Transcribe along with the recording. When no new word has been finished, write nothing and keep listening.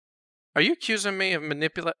Are you accusing me of not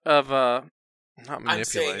manipulating? I'm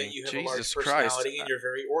saying that you have a large Jesus personality Christ. and you're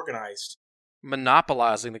very organized.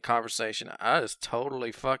 Monopolizing the conversation. I just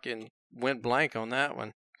totally fucking went blank on that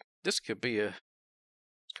one. This could be an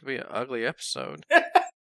ugly episode.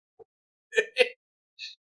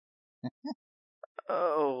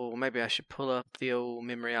 Oh, maybe I should pull up the old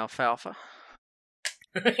memory alfalfa.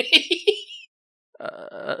 This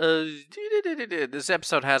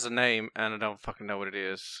episode has a name, and I don't fucking know what it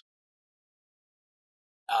is.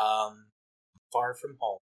 Far From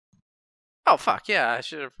Home. Oh, fuck, yeah, I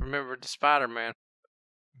should have remembered the Spider-Man.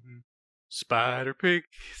 Mm-hmm. Spider Pig,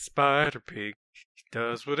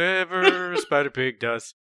 does whatever Spider Pig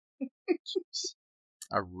does.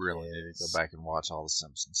 I really need to go back and watch all The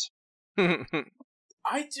Simpsons.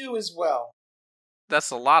 I do as well.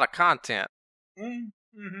 That's a lot of content. I'd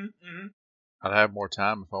have more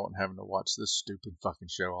time if I wasn't having to watch this stupid fucking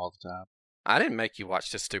show all the time. I didn't make you watch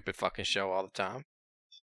this stupid fucking show all the time.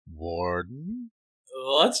 Warden?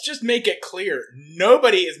 Let's just make it clear.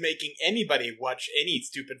 Nobody is making anybody watch any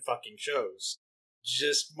stupid fucking shows.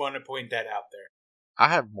 Just want to point that out there. I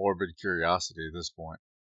have morbid curiosity at this point.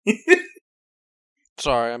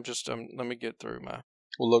 Sorry, I'm just, let me get through my...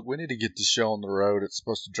 Well, look, we need to get this show on the road. It's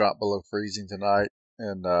supposed to drop below freezing tonight,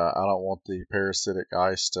 and I don't want the parasitic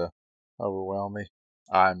ice to overwhelm me.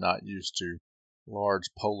 I'm not used to large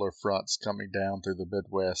polar fronts coming down through the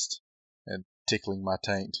Midwest and tickling my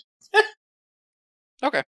taint.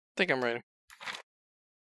 Okay, I think I'm ready.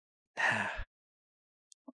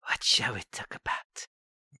 What shall we talk about?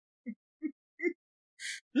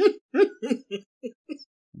 Let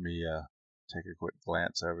me take a quick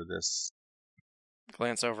glance over this.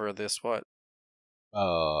 Glance over this what?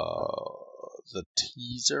 The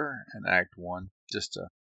teaser in Act 1.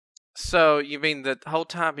 So, you mean the whole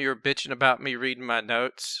time you were bitching about me reading my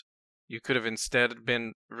notes, you could have instead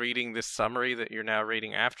been reading this summary that you're now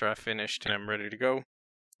reading after I finished and I'm ready to go?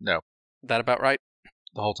 No. That about right?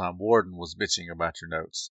 The whole time Warden was bitching about your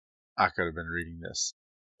notes. I could have been reading this.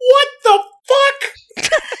 What the fuck?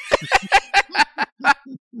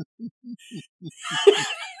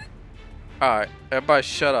 Alright, everybody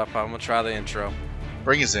shut up. I'm gonna try the intro.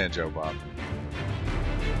 Bring us in, Jobob.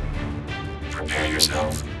 Prepare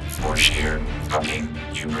yourself for sheer fucking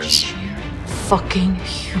hubris. Sheer fucking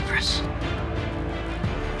hubris.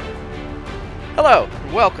 Hello,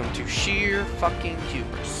 and welcome to Sheer Fucking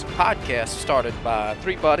Hubris, a podcast started by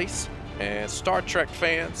three buddies and Star Trek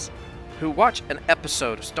fans who watch an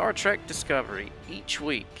episode of Star Trek Discovery each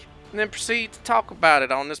week and then proceed to talk about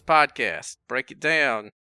it on this podcast, break it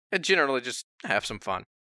down, and generally just have some fun.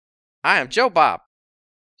 I am Jobob.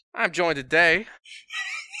 I'm joined today...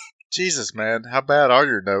 Jesus, man, how bad are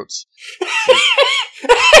your notes?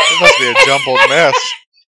 It must be a jumbled mess.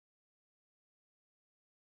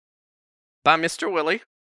 by Mr. Willy.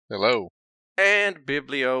 Hello. And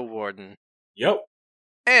Biblio Warden. Yep.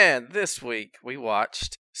 And this week we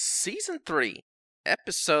watched Season 3,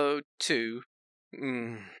 Episode 2,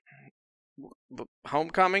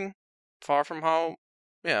 Homecoming? Far From Home?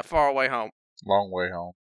 Yeah, Far Away Home. Long Way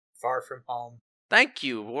Home. Far From Home. Thank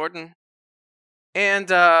you, Warden.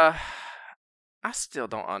 And, I still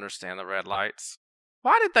don't understand the red lights.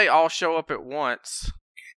 Why did they all show up at once?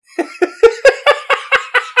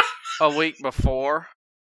 A week before?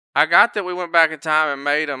 I got that we went back in time and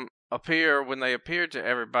made them appear when they appeared to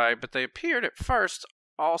everybody, but they appeared at first,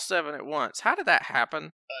 all 7 at once. How did that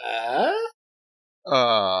happen?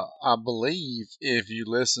 I believe if you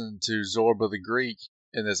listen to Zorba the Greek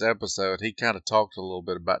in this episode, he kind of talked a little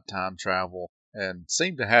bit about time travel and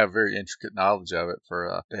seemed to have very intricate knowledge of it for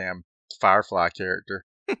a damn Firefly character.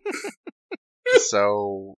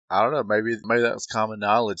 So, I don't know, maybe that was common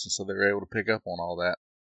knowledge, and so they were able to pick up on all that.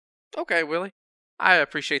 Okay, Willie. I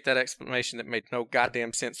appreciate that explanation that made no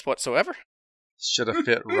goddamn sense whatsoever. Should have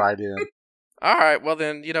fit right in. Alright, well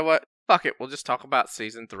then, you know what? Fuck it, we'll just talk about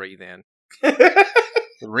Season 3 then. The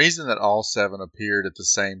reason that all 7 appeared at the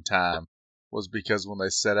same time was because when they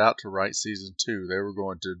set out to write Season 2, they were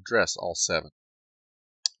going to address all 7.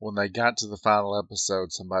 When they got to the final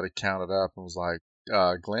episode, somebody counted up and was like,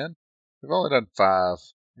 Glenn, we've only done 5.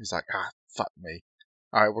 He's like, fuck me.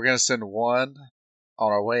 Alright, we're going to send 1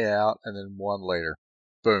 on our way out and then 1 later.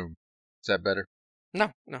 Boom. Is that better?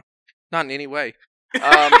 No, not in any way.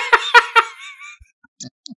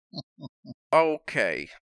 Okay,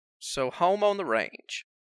 so Home on the Range.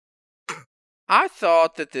 I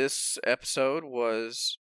thought that this episode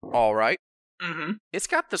was alright. Mm-hmm. It's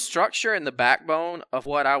got the structure and the backbone of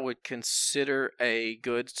what I would consider a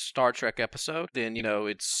good Star Trek episode. Then,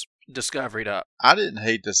 it's Discovery'd up. I didn't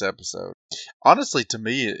hate this episode. Honestly, to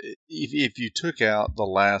me, if you took out the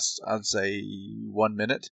last, I'd say, 1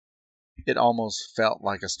 minute, it almost felt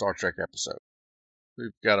like a Star Trek episode.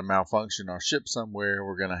 We've got a malfunction in our ship somewhere.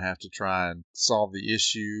 We're going to have to try and solve the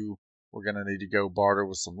issue. We're going to need to go barter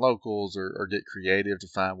with some locals or get creative to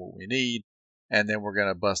find what we need. And then we're going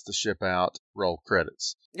to bust the ship out, roll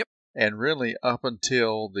credits. Yep. And really up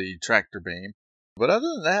until the tractor beam. But other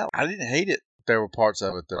than that, I didn't hate it. There were parts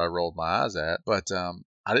of it that I rolled my eyes at, but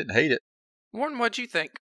I didn't hate it. Warren, what'd you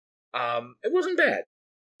think? It wasn't bad.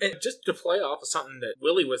 And just to play off of something that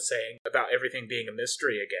Willy was saying about everything being a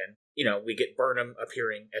mystery again, we get Burnham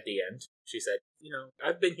appearing at the end. She said,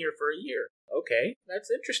 I've been here for a year. Okay,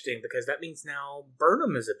 that's interesting, because that means now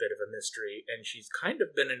Burnham is a bit of a mystery, and she's kind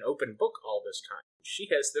of been an open book all this time. She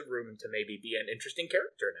has the room to maybe be an interesting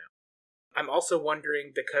character now. I'm also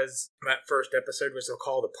wondering, because that first episode was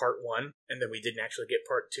called a part 1, and then we didn't actually get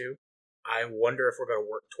part 2, I wonder if we're going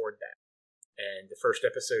to work toward that. And the first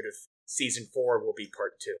episode of season 4 will be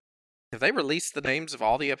part 2. Have they released the names of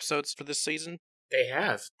all the episodes for this season? They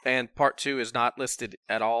have. And part 2 is not listed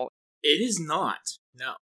at all? It is not,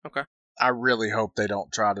 no. Okay. I really hope they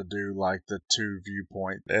don't try to do like the 2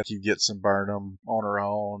 viewpoint. If you get some Burnham on her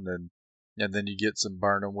own, and then you get some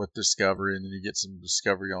Burnham with Discovery, and then you get some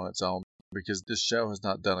Discovery on its own. Because this show has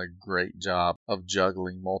not done a great job of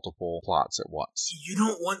juggling multiple plots at once. You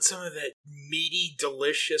don't want some of that meaty,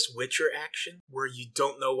 delicious Witcher action where you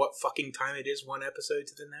don't know what fucking time it is one episode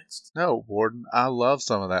to the next? No, Warden, I love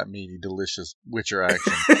some of that meaty, delicious Witcher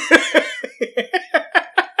action.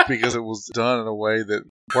 Because it was done in a way that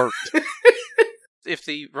worked. If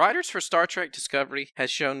the writers for Star Trek Discovery has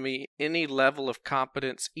shown me any level of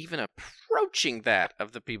competence, even approaching that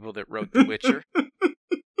of the people that wrote The Witcher,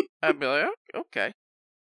 I'd be like, oh, okay.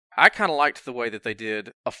 I kind of liked the way that they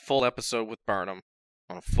did a full episode with Burnham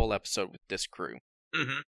on a full episode with this crew.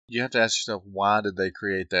 Mm-hmm. You have to ask yourself, why did they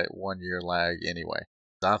create that 1-year lag anyway?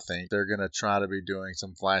 I think they're going to try to be doing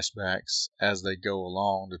some flashbacks as they go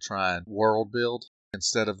along to try and world build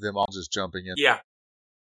instead of them all just jumping in. Yeah.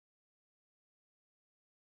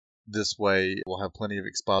 This way, we'll have plenty of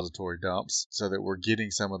expository dumps so that we're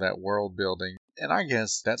getting some of that world building. And I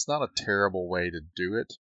guess that's not a terrible way to do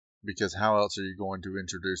it. Because how else are you going to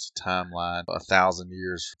introduce a timeline 1,000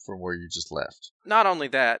 years from where you just left? Not only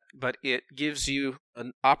that, but it gives you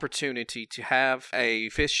an opportunity to have a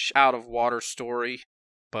fish out of water story,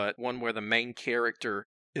 but one where the main character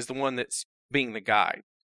is the one that's being the guide.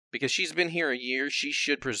 Because she's been here a year, she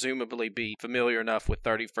should presumably be familiar enough with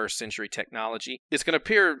 31st century technology. It's going to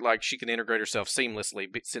appear like she can integrate herself seamlessly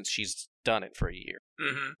since she's done it for a year.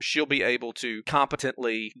 Mm-hmm. She'll be able to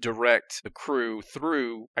competently direct the crew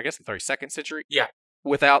through, I guess, the 32nd century? Yeah.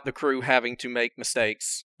 Without the crew having to make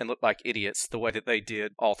mistakes and look like idiots the way that they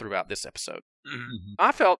did all throughout this episode. Mm-hmm.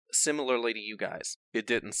 I felt similarly to you guys. It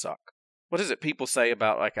didn't suck. What is it people say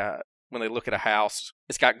about when they look at a house,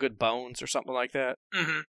 it's got good bones or something like that?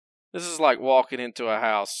 Mm-hmm. This is like walking into a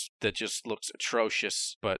house that just looks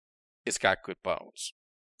atrocious, but it's got good bones.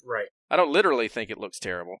 Right. I don't literally think it looks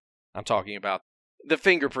terrible. I'm talking about the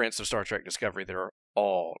fingerprints of Star Trek Discovery that are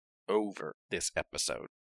all over this episode.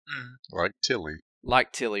 Mm-hmm. Like Tilly.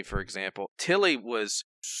 Like Tilly, for example. Tilly was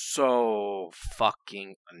so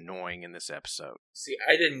fucking annoying in this episode. See,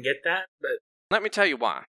 I didn't get that, but... Let me tell you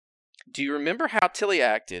why. Do you remember how Tilly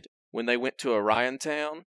acted when they went to Orion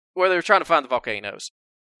Town? Where they were trying to find the volcanoes.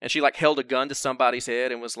 And she held a gun to somebody's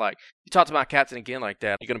head and was like, you talk to my captain again like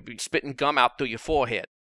that, you're going to be spitting gum out through your forehead.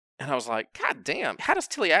 And I was like, God damn, how does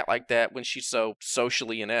Tilly act like that when she's so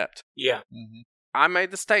socially inept? Yeah. Mm-hmm. I made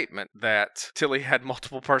the statement that Tilly had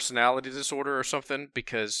multiple personality disorder or something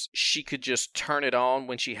because she could just turn it on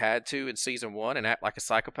when she had to in season 1 and act like a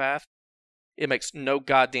psychopath. It makes no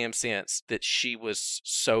goddamn sense that she was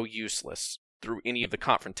so useless through any of the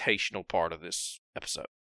confrontational part of this episode.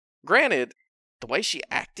 Granted, the way she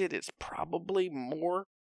acted is probably more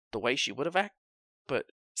the way she would have acted. But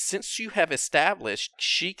since you have established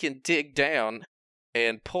she can dig down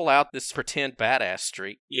and pull out this pretend badass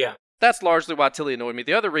streak, yeah, that's largely why Tilly annoyed me.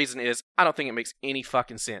 The other reason is I don't think it makes any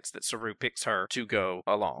fucking sense that Saru picks her to go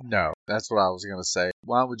along. No, that's what I was going to say.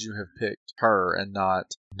 Why would you have picked her and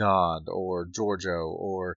not Nod or Giorgio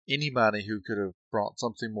or anybody who could have brought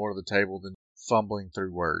something more to the table than fumbling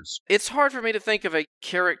through words? It's hard for me to think of a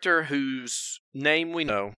character whose name we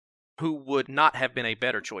know who would not have been a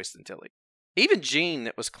better choice than Tilly. Even Jean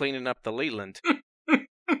that was cleaning up the Leland.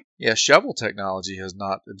 Yeah, shovel technology has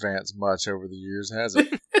not advanced much over the years, has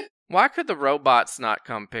it? Why could the robots not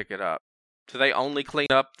come pick it up? Do they only clean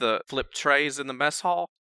up the flip trays in the mess hall?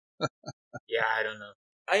 Yeah, I don't know.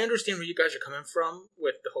 I understand where you guys are coming from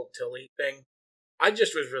with the whole Tilly thing. I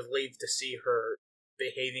just was relieved to see her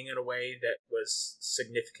behaving in a way that was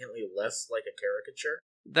significantly less like a caricature.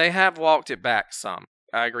 They have walked it back some.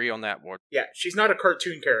 I agree on that, Ward. Yeah, she's not a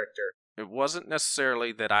cartoon character. It wasn't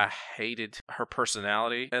necessarily that I hated her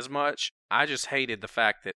personality as much. I just hated the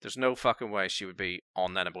fact that there's no fucking way she would be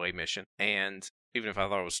on that away mission. And even if I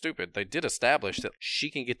thought it was stupid, they did establish that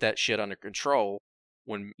she can get that shit under control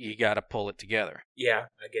when you gotta pull it together. Yeah,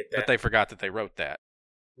 I get that. But they forgot that they wrote that.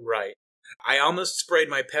 Right. I almost sprayed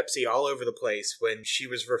my Pepsi all over the place when she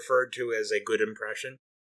was referred to as a good impression.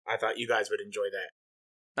 I thought you guys would enjoy that.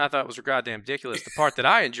 I thought it was goddamn ridiculous. The part that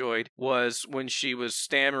I enjoyed was when she was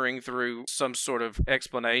stammering through some sort of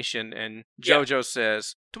explanation, and JoJo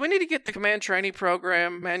says, "Do we need to get the command training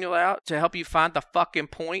program manual out to help you find the fucking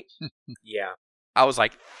point?" Yeah. I was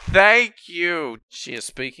like, thank you. She is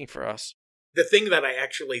speaking for us. The thing that I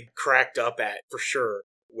actually cracked up at, for sure,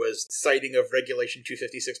 was citing of Regulation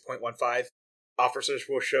 256.15. Officers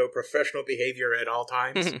will show professional behavior at all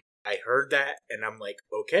times. I heard that, and I'm like,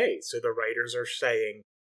 okay, so the writers are saying,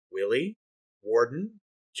 Willy, Warden,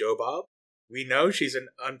 Jobob, we know she's an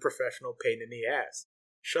unprofessional pain in the ass.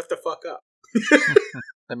 Shut the fuck up.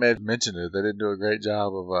 They may have mentioned it. They didn't do a great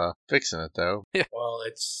job of fixing it, though. Yeah. Well,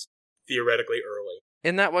 it's theoretically early.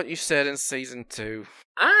 Isn't that what you said in season 2?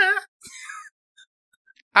 Ah!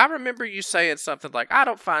 I remember you saying something like, I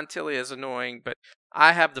don't find Tilly as annoying, but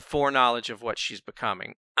I have the foreknowledge of what she's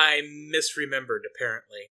becoming. I misremembered,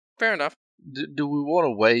 apparently. Fair enough. Do we want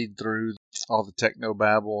to wade through all the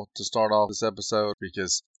techno-babble to start off this episode?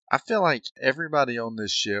 Because I feel like everybody on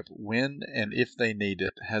this ship, when and if they need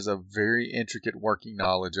it, has a very intricate working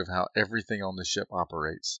knowledge of how everything on the ship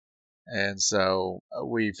operates. And so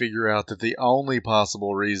we figure out that the only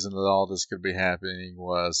possible reason that all this could be happening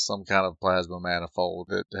was some kind of plasma manifold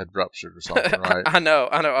that had ruptured or something, right? I know.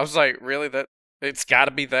 I was like, really? It's got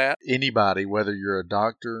to be that? Anybody, whether you're a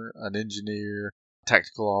doctor, an engineer,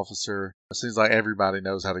 tactical officer, it seems like everybody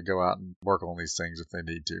knows how to go out and work on these things if they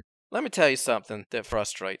need to. Let me tell you something that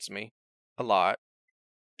frustrates me a lot.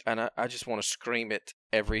 And I just want to scream it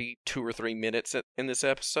every 2 or 3 minutes in this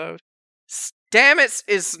episode. Stamets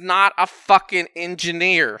is not a fucking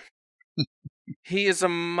engineer. He is a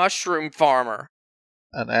mushroom farmer.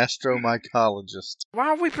 An astromycologist. Why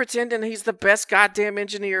are we pretending he's the best goddamn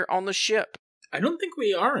engineer on the ship? I don't think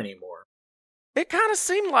we are anymore. It kind of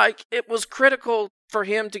seemed like it was critical for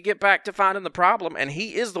him to get back to finding the problem, and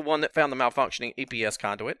he is the one that found the malfunctioning EPS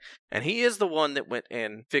conduit, and he is the one that went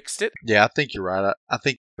and fixed it. Yeah, I think you're right. I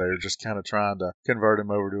think they're just kind of trying to convert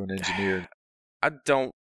him over to an engineer.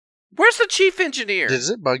 Where's the chief engineer? Does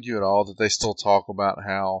it bug you at all that they still talk about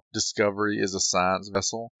how Discovery is a science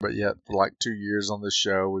vessel, but yet for like 2 years on this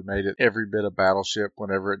show, we made it every bit a battleship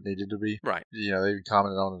whenever it needed to be? Right. You know, they even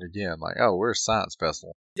commented on it again, like, oh, we're a science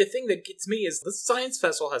vessel. The thing that gets me is the science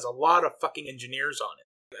vessel has a lot of fucking engineers on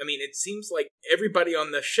it. I mean, it seems like everybody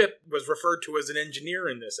on the ship was referred to as an engineer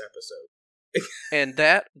in this episode. And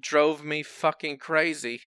that drove me fucking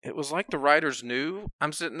crazy. It was like the writers knew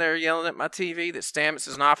I'm sitting there yelling at my TV that Stamets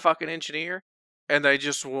is not a fucking engineer, and they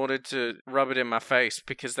just wanted to rub it in my face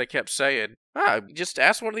because they kept saying, just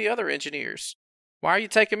ask one of the other engineers. Why are you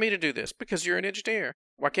taking me to do this? Because you're an engineer.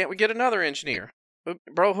 Why can't we get another engineer?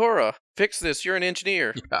 Bro, Hura, fix this. You're an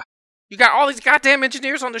engineer. Yeah. You got all these goddamn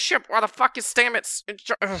engineers on the ship. Why the fuck is Stamets?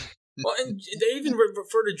 Well, and they even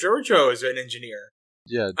refer to Giorgio as an engineer.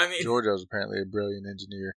 Yeah, I mean, Giorgio's apparently a brilliant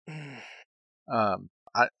engineer.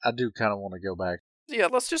 I do kind of want to go back. Yeah,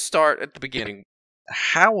 let's just start at the beginning.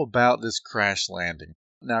 How about this crash landing?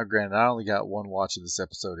 Now, granted, I only got one watch of this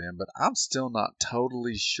episode in, but I'm still not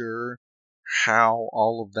totally sure how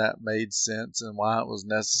all of that made sense and why it was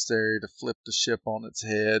necessary to flip the ship on its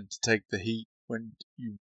head to take the heat when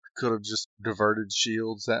you could have just diverted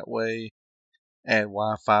shields that way, and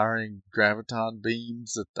why firing graviton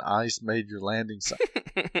beams at the ice made your landing site.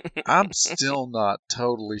 I'm still not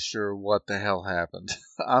totally sure what the hell happened.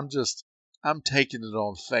 I'm taking it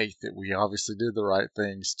on faith that we obviously did the right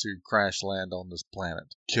things to crash land on this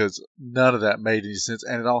planet, because none of that made any sense,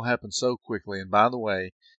 and it all happened so quickly. And by the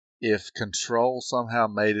way, if Control somehow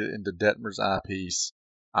made it into Detmer's eyepiece,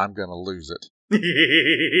 I'm going to lose it.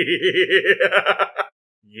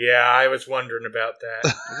 Yeah, I was wondering about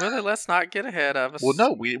that. Willy, let's not get ahead of us. Well,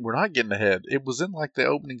 no, we're not getting ahead. It was in like the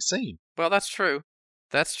opening scene. Well, that's true.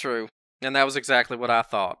 That's true. And that was exactly what I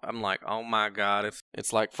thought. I'm like, oh my god,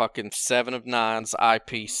 it's like fucking 7 of 9's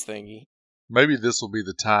eyepiece thingy. Maybe this will be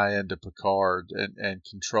the tie-in to Picard, and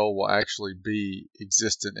Control will actually be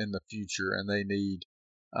existent in the future, and they need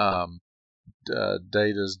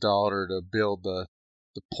Data's daughter to build the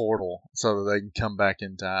the portal so that they can come back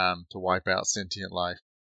in time to wipe out sentient life.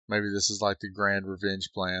 Maybe this is like the grand revenge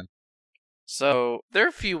plan. So, there are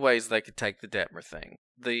a few ways they could take the Detmer thing.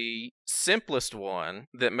 The simplest one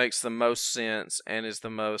that makes the most sense and is the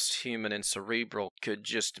most human and cerebral could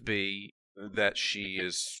just be that she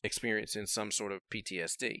is experiencing some sort of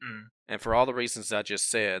PTSD. And for all the reasons I just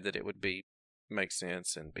said, that it would make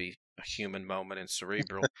sense and be a human moment and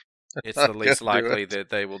cerebral, it's the least likely that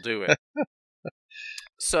they will do it.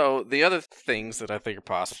 So, the other things that I think are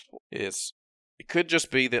possible is it could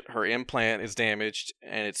just be that her implant is damaged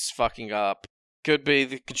and it's fucking up. Could be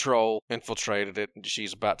the control infiltrated it and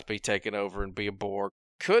she's about to be taken over and be a Borg.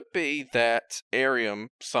 Could be that Arium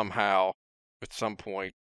somehow, at some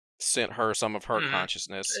point, sent her some of her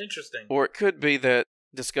consciousness. Interesting. Or it could be that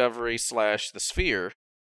Discovery / the Sphere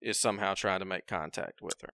is somehow trying to make contact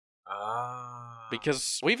with her.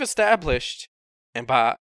 Because we've established, and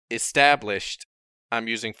by established, I'm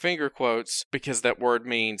using finger quotes because that word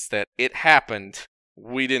means that it happened.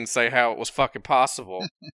 We didn't say how it was fucking possible.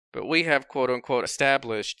 But we have quote-unquote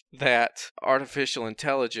established that artificial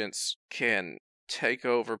intelligence can take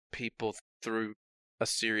over people through a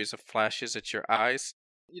series of flashes at your eyes.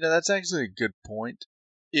 You know, that's actually a good point.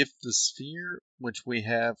 If the Sphere, which we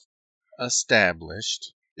have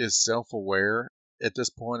established, is self-aware at this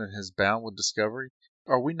point and has bound with Discovery,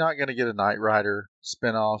 are we not going to get a Knight Rider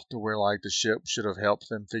spinoff to where, like, the ship should have helped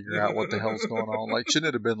them figure out what the hell's going on? Like, shouldn't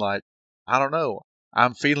it have been like, I don't know,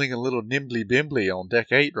 I'm feeling a little nimbly-bimbly on Deck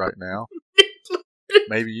 8 right now.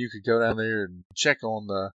 Maybe you could go down there and check on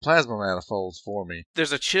the plasma manifolds for me.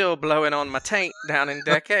 There's a chill blowing on my taint down in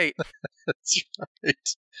Deck 8. That's right.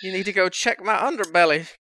 You need to go check my underbelly.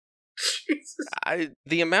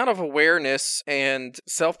 The amount of awareness and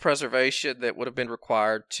self-preservation that would have been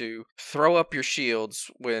required to throw up your shields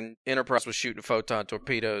when Enterprise was shooting photon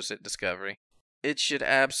torpedoes at Discovery, it should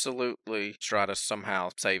absolutely try to somehow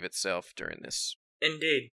save itself during this.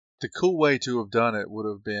 Indeed. The cool way to have done it would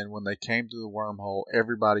have been when they came to the wormhole,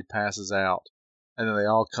 everybody passes out, and then they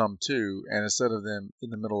all come to, and instead of them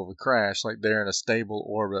in the middle of a crash, like they're in a stable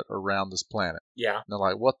orbit around this planet. Yeah. And they're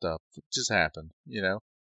like, what the f just happened, you know?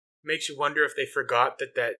 Makes you wonder if they forgot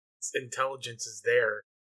that intelligence is there.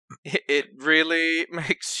 It really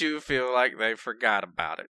makes you feel like they forgot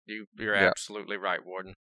about it. You're absolutely right,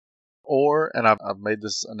 Warden. Or, and I've made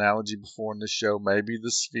this analogy before in this show, maybe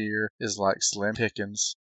the Sphere is like Slim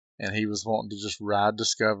Pickens, and he was wanting to just ride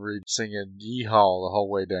Discovery singing Yeehaw the whole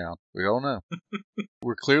way down. We don't know.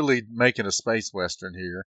 We're clearly making a space western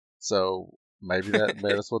here, so maybe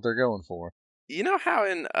that's what they're going for. You know how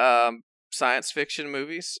in science fiction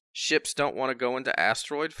movies, ships don't want to go into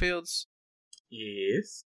asteroid fields?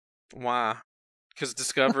 Yes. Why? Because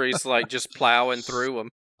Discovery's like just plowing through them.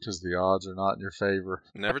 Because the odds are not in your favor.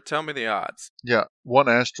 Never tell me the odds. Yeah, one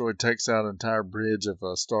asteroid takes out an entire bridge of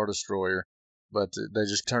a Star Destroyer, but they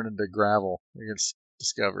just turn into gravel against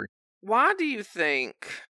Discovery. Why do you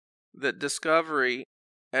think that Discovery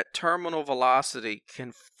at terminal velocity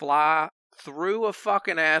can fly through a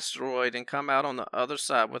fucking asteroid and come out on the other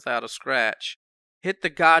side without a scratch, hit the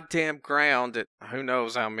goddamn ground at who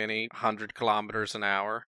knows how many 100 kilometers an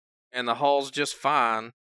hour, and the hull's just fine,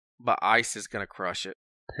 but ice is going to crush it?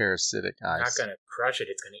 Parasitic ice. Not going to crush it,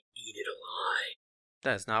 it's going to eat it alive.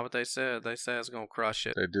 That's not what they said. They said it's going to crush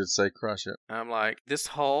it. They did say crush it. I'm like, this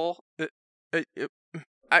hull... I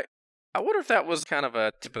wonder if that was kind of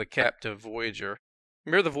a tip of the cap to Voyager.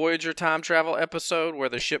 Remember the Voyager time travel episode where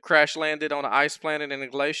the ship crash landed on an ice planet in a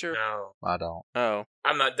glacier? No. I don't. Oh.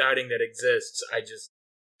 I'm not doubting that exists.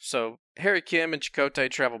 So, Harry Kim and Chakotay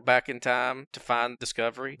travel back in time to find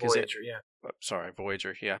Discovery. Voyager,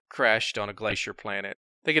 yeah. Crashed on a glacier planet.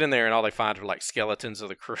 They get in there and all they find are like skeletons of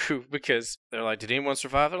the crew because they're like, did anyone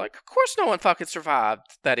survive? They're like, of course no one fucking survived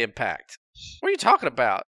that impact. What are you talking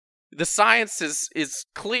about? The science is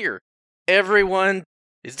clear. Everyone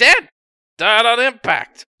is dead. Died on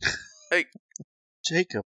impact. Hey.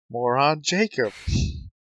 Jacob. Moron Jacob.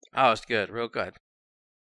 Oh, it's good. Real good.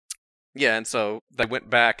 Yeah, and so they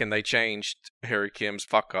went back and they changed Harry Kim's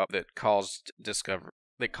fuck up that caused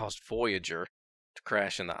Voyager to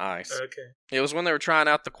crash in the ice. Okay. It was when they were trying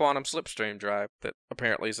out the quantum slipstream drive that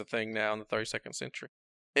apparently is a thing now in the 32nd century.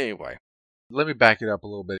 Anyway. Let me back it up a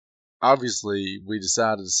little bit. Obviously, we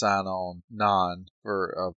decided to sign on Nan for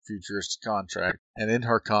a futuristic contract, and in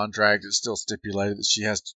her contract, it's still stipulated that she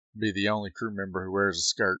has to be the only crew member who wears a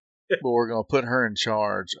skirt. But we're going to put her in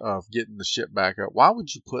charge of getting the ship back up. Why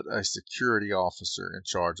would you put a security officer in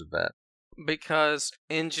charge of that? Because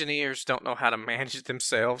engineers don't know how to manage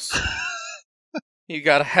themselves. You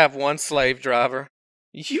got to have one slave driver.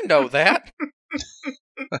 You know that.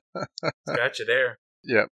 Got you there.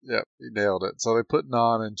 Yep, he nailed it. So they put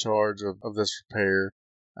Non in charge of this repair,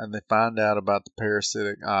 and they find out about the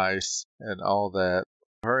parasitic ice and all that.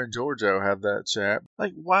 Her and Giorgio have that chat.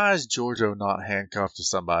 Like, why is Giorgio not handcuffed to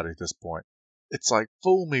somebody at this point? It's like,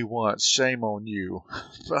 fool me once, shame on you.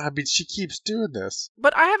 But I mean, she keeps doing this.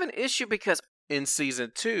 But I have an issue because in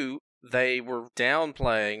season 2, they were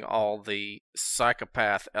downplaying all the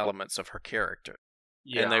psychopath elements of her character.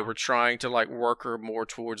 Yeah. And they were trying to work her more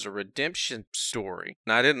towards a redemption story.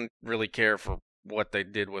 And I didn't really care for what they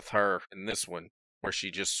did with her in this one, where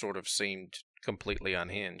she just sort of seemed completely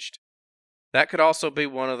unhinged. That could also be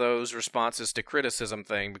one of those responses to criticism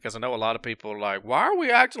thing, because I know a lot of people are like, why are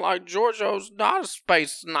we acting like Giorgio's not a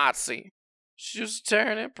space Nazi? She was a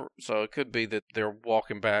Terran Emperor. So it could be that they're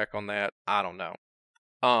walking back on that. I don't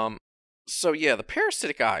know. So yeah, the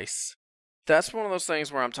parasitic ice, that's one of those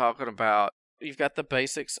things where I'm talking about, you've got the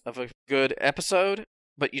basics of a good episode,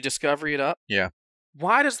 but you discover it up. Yeah.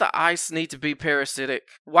 Why does the ice need to be parasitic?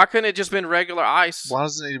 Why couldn't it just been regular ice? Why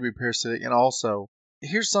does it need to be parasitic? And also,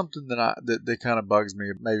 here's something that kind of bugs me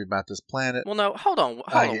maybe about this planet. Well, no, hold on,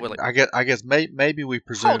 Willy. I guess maybe we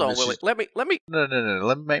presume. Hold on, Willy. Let me. No.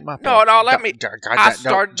 Let me make my point. No. Let me. I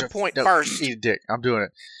started the point first. Eat a dick. I'm doing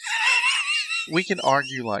it. We can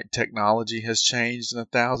argue like technology has changed in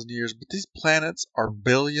 1,000 years, but these planets are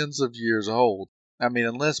billions of years old. I mean,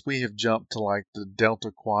 unless we have jumped to like the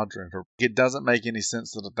Delta Quadrant, it doesn't make any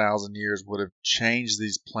sense that 1,000 years would have changed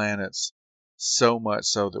these planets so much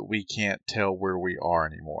so that we can't tell where we are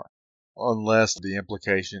anymore. Unless the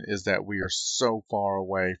implication is that we are so far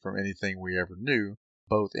away from anything we ever knew,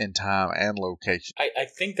 both in time and location. I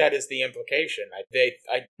think that is the implication.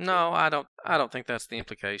 No, I don't think that's the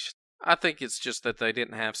implication. I think it's just that they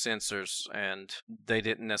didn't have sensors and they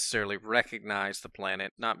didn't necessarily recognize the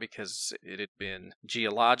planet, not because it had been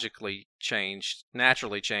geologically changed,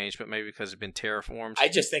 naturally changed, but maybe because it had been terraformed. I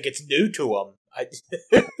just think it's new to them.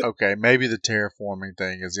 Okay, maybe the terraforming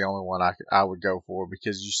thing is the only one I would go for,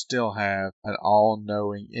 because you still have an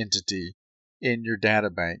all-knowing entity in your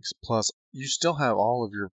databanks, plus you still have all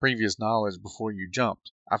of your previous knowledge before you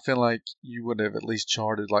jumped. I feel like you would have at least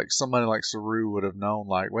charted, like somebody like Saru would have known,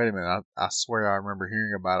 like, wait a minute, I swear I remember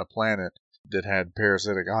hearing about a planet that had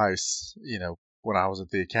parasitic ice, when I was at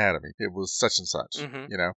the academy. It was such and such,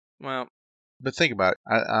 Well, But think about it.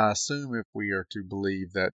 I assume if we are to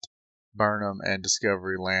believe that Burnham and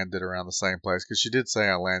Discovery landed around the same place, because she did say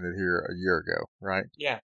I landed here a year ago, right?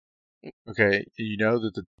 Yeah. Okay, you know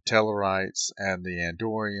that the Tellarites and the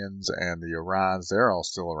Andorians and the Orions, they're all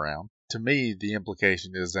still around. To me, the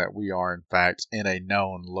implication is that we are, in fact, in a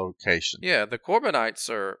known location. yeah, the Corbinites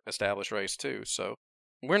are established race too, so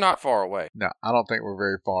we're not far away. No, I don't think we're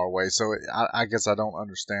very far away, so I guess I don't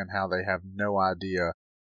understand how they have no idea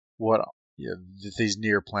what these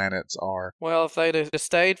near planets are. Well, if they'd have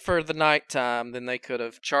stayed for the nighttime, then they could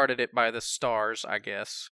have charted it by the stars, I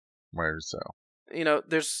guess. Where so?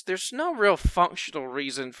 There's no real functional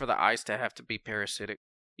reason for the ice to have to be parasitic.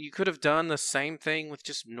 You could have done the same thing with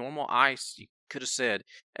just normal ice. You could have said,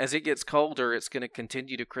 as it gets colder, it's going to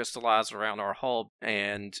continue to crystallize around our hull,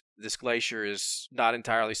 and this glacier is not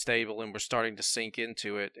entirely stable, and we're starting to sink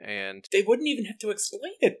into it, and... They wouldn't even have to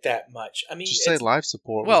explain it that much. I mean... Just say life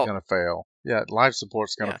support was going to fail. Yeah, life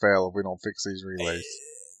support's going to fail if we don't fix these relays.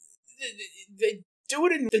 They do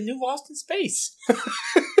it in the new Lost in Space.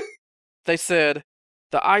 They said,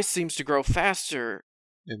 the ice seems to grow faster.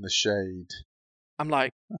 In the shade. I'm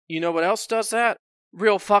like, you know what else does that?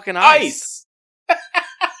 Real fucking ice!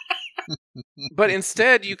 But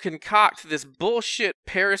instead, you concoct this bullshit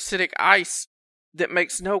parasitic ice that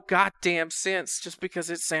makes no goddamn sense just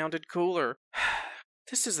because it sounded cooler.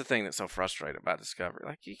 This is the thing that's so frustrating about Discovery.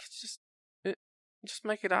 Like, you could just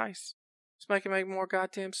make it ice. Just make it make more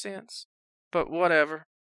goddamn sense. But whatever.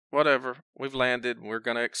 We've landed. We're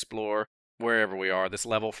gonna explore wherever we are. This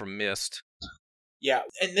level from Myst. Yeah,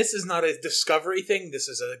 and this is not a Discovery thing. This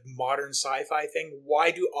is a modern sci-fi thing.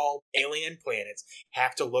 Why do all alien planets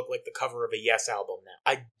have to look like the cover of a Yes album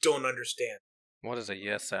now? I don't understand. What is a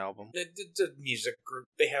Yes album? It's a music group.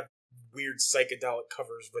 They have weird psychedelic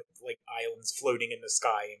covers with like islands floating in the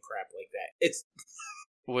sky and crap like that. It's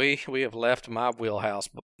we have left my wheelhouse.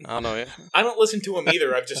 I don't know. I don't listen to them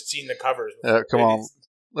either. I've just seen the covers. Come on.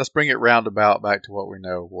 Let's bring it roundabout back to what we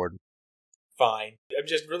know, Warden. Fine. I'm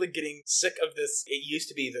just really getting sick of this. It used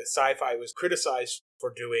to be that sci-fi was criticized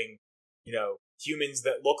for doing, humans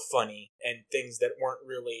that look funny and things that weren't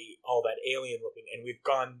really all that alien looking. And we've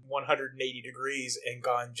gone 180 degrees and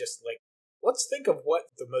gone just like, let's think of what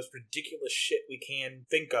the most ridiculous shit we can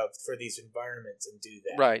think of for these environments and do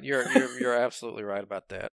that. Right. You're absolutely right about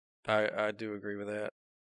that. I do agree with that.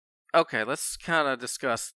 Okay, let's kind of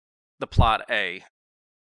discuss the plot A.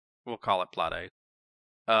 We'll call it plot A.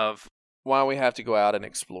 Of why we have to go out and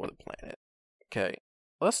explore the planet. Okay,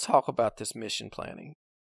 let's talk about this mission planning.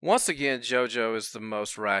 Once again, JoJo is the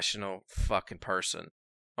most rational fucking person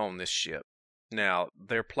on this ship. Now,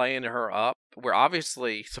 they're playing her up. We're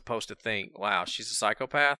obviously supposed to think, wow, she's a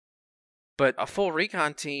psychopath. But a full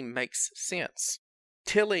recon team makes sense.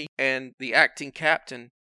 Tilly and the acting captain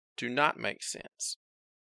do not make sense.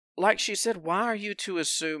 Like she said, why are you to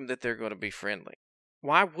assume that they're going to be friendly?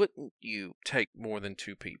 Why wouldn't you take more than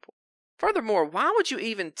 2 people? Furthermore, why would you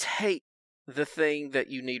even take the thing that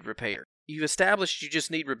you need repaired? You established you just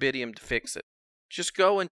need rubidium to fix it. Just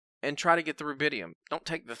go and try to get the rubidium. Don't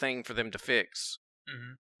take the thing for them to fix.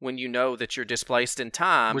 Mm-hmm. When you know that you're displaced in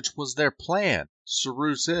time. Which was their plan.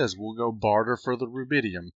 Saru says, we'll go barter for the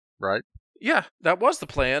rubidium, right? Yeah, that was the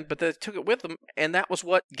plan, but they took it with them, and that was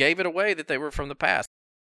what gave it away that they were from the past.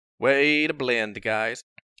 Way to blend, guys.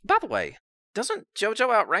 By the way, doesn't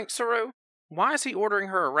JoJo outrank Saru? Why is he ordering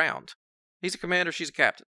her around? He's a commander, she's a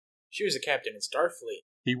captain. She was a captain in Starfleet.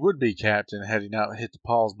 He would be captain had he not hit the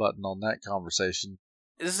pause button on that conversation.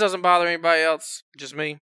 This doesn't bother anybody else, just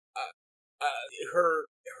me. Her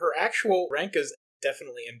actual rank is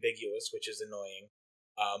definitely ambiguous, which is annoying.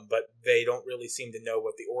 But they don't really seem to know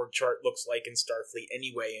what the org chart looks like in Starfleet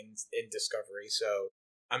anyway in Discovery, so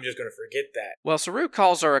I'm just going to forget that. Well, Saru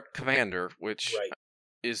calls her a commander, which Right.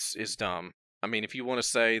 is dumb. I mean, if you want to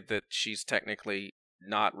say that she's technically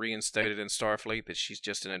not reinstated in Starfleet, that she's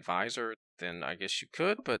just an advisor, then I guess you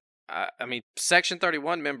could, but I mean, Section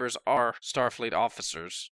 31 members are Starfleet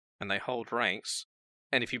officers, and they hold ranks.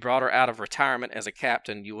 And if you brought her out of retirement as a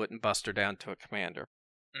captain, you wouldn't bust her down to a commander.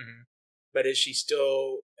 Mm-hmm. But is she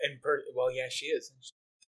still well, yeah, she is.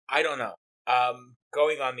 I don't know.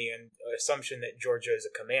 Going on the assumption that Georgia is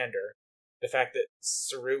a commander, the fact that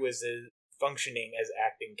Saru is functioning as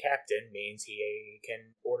acting captain means he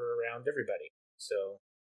can order around everybody. So,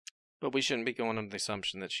 but we shouldn't be going under the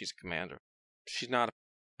assumption that she's a commander. She's not.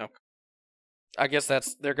 Okay. I guess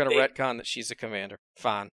they're going to retcon that she's a commander.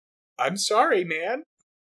 Fine. I'm sorry, man.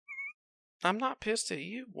 I'm not pissed at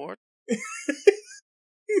you, Ward.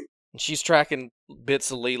 She's tracking bits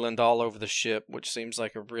of Leland all over the ship, which seems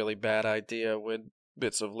like a really bad idea when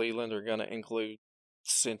bits of Leland are going to include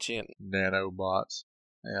sentient nanobots.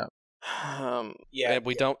 Yeah. Yeah. And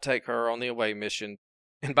we don't take her on the away mission.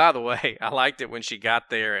 And by the way, I liked it when she got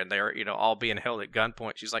there and they're, all being held at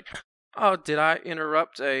gunpoint. She's like, "Oh, did I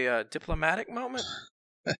interrupt a diplomatic moment?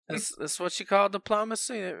 That's what you call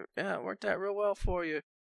diplomacy? Yeah, it worked out real well for you,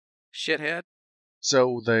 shithead."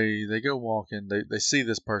 So they go walking. They see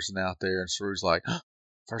this person out there, and Saru's like,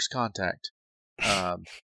 "First contact,"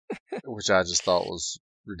 which I just thought was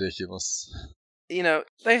ridiculous.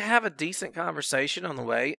 They have a decent conversation on the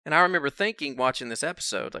way, and I remember thinking, watching this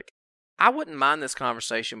episode, like, I wouldn't mind this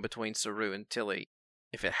conversation between Saru and Tilly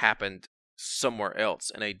if it happened somewhere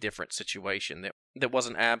else in a different situation that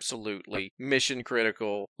wasn't absolutely mission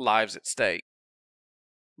critical, lives at stake.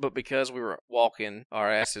 But because we were walking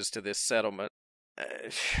our asses to this settlement,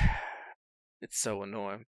 it's so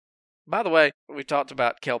annoying. By the way, we talked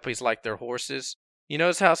about Kelpies like they're horses. You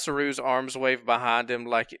notice how Saru's arms wave behind him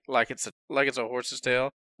like it's a horse's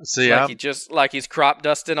tail? See, like he's crop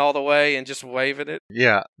dusting all the way and just waving it.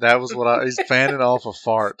 Yeah, that was what he's fanning off a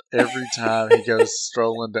fart every time he goes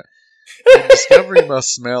strolling down. And Discovery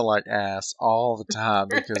must smell like ass all the time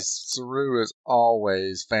because Saru is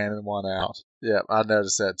always fanning one out. Yeah, I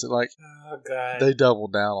noticed that too. Like, oh god, they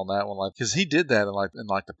doubled down on that one, like, because he did that in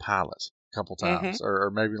the pilot a couple times,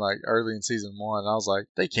 or maybe like early in season 1. And I was like,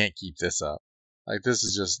 they can't keep this up. Like, this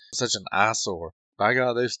is just such an eyesore. By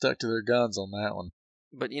God, they've stuck to their guns on that one.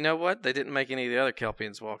 But you know what? They didn't make any of the other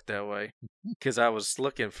Kelpians walk that way because I was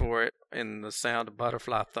looking for it in the sound of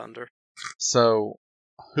butterfly thunder. So,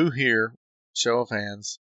 who here, show of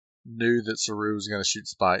hands, knew that Saru was going to shoot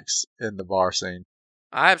spikes in the bar scene?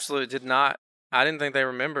 I absolutely did not. I didn't think they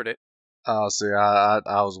remembered it. Oh, see, I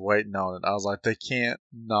was waiting on it. I was like, they can't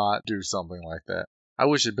not do something like that. I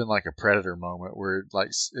wish it'd been like a Predator moment where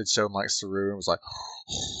it showed like Saru and was like,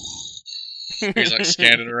 he's like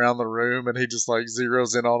scanning around the room and he just like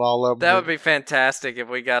zeroes in on all of them. That would be fantastic if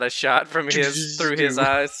we got a shot from through his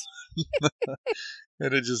eyes.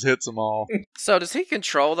 And it just hits them all. So does he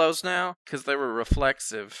control those now? Because they were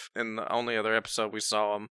reflexive in the only other episode we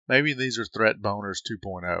saw him. Maybe these are threat boners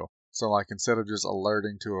 2.0. So like instead of just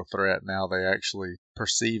alerting to a threat, now they actually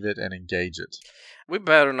perceive it and engage it. We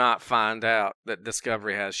better not find out that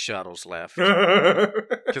Discovery has shuttles left.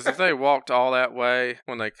 Because if they walked all that way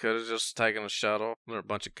when they could have just taken a shuttle, they're a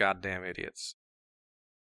bunch of goddamn idiots.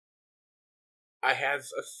 I have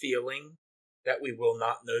a feeling that we will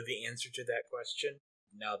not know the answer to that question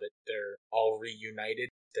now that they're all reunited,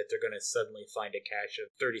 that they're going to suddenly find a cache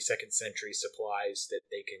of 32nd century supplies that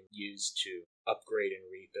they can use to upgrade and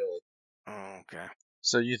rebuild. Oh, okay.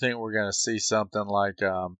 So you think we're going to see something like,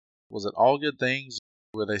 was it All Good Things,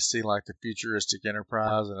 where they see like the futuristic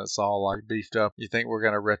Enterprise and it's all like beefed up? You think we're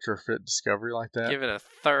going to retrofit Discovery like that? Give it a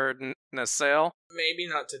third nacelle. Maybe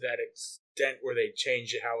not to that extent where they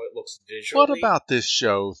change it how it looks visually. What about this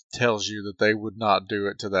show tells you that they would not do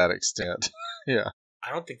it to that extent? Yeah.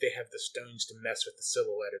 I don't think they have the stones to mess with the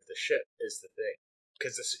silhouette of the ship, is the thing.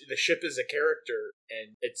 Because the ship is a character,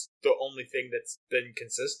 and it's the only thing that's been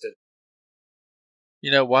consistent. You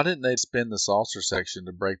know, why didn't they spin the saucer section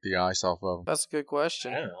to break the ice off of them? That's a good I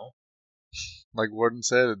question. don't know. Like Warden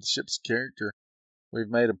said, the ship's character. We've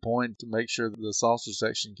made a point to make sure that the saucer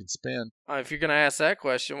section can spin. If you're going to ask that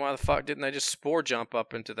question, why the fuck didn't they just spore jump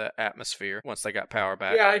up into the atmosphere once they got power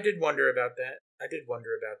back? Yeah, I did wonder about that.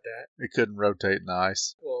 It couldn't rotate in the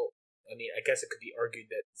ice. Well, I mean, I guess it could be argued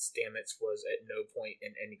that Stamets was at no point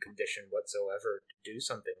in any condition whatsoever to do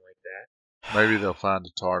something like that. Maybe they'll find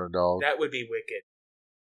a tartar dog. That would be wicked.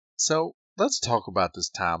 So, let's talk about this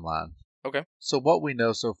timeline. Okay. So what we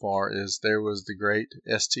know so far is there was the great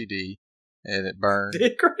STD, and it burned,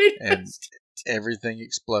 Great. and everything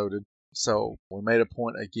exploded. So we made a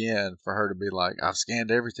point again for her to be like, I've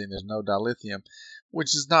scanned everything, there's no dilithium,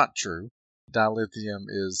 which is not true. Dilithium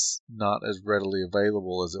is not as readily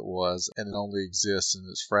available as it was, and it only exists in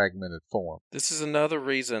its fragmented form. This is another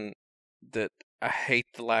reason that I hate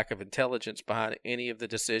the lack of intelligence behind any of the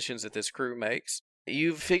decisions that this crew makes.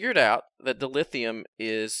 You've figured out that dilithium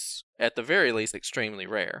is, at the very least, extremely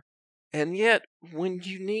rare. And yet, when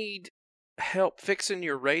you need help fixing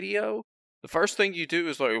your radio, the first thing you do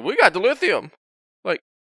is like, we got dilithium! Like,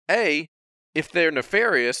 if they're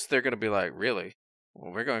nefarious, they're going to be like, really?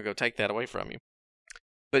 Well, we're going to go take that away from you.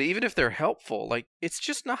 But even if they're helpful, like, it's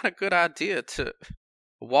just not a good idea to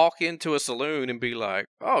walk into a saloon and be like,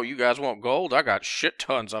 oh, you guys want gold? I got shit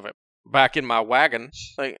tons of it back in my wagon.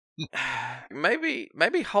 Like, maybe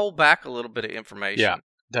hold back a little bit of information. Yeah,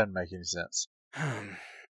 doesn't make any sense.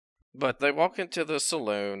 But they walk into the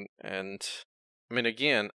saloon, and, I mean,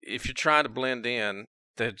 again, if you're trying to blend in,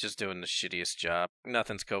 they're just doing the shittiest job.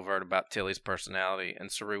 Nothing's covert about Tilly's personality,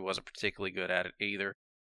 and Saru wasn't particularly good at it either.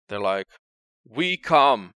 They're like, we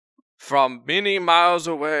come from many miles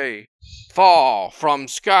away, fall from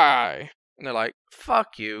sky. And they're like,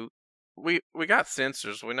 fuck you. We got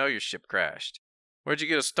sensors. We know your ship crashed. Where'd you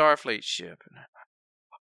get a Starfleet ship? And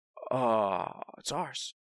it's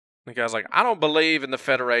ours. And the guy's like, I don't believe in the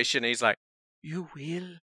Federation. And he's like, you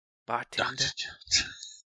will, bartender.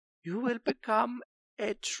 You will become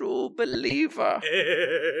a true believer.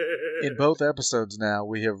 In both episodes now,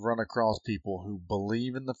 we have run across people who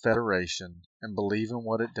believe in the Federation and believe in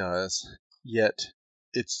what it does, yet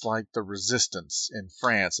it's like the resistance in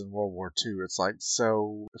France in World War II. It's like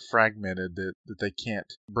so fragmented that they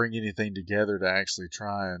can't bring anything together to actually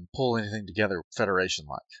try and pull anything together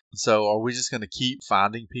Federation-like. So are we just going to keep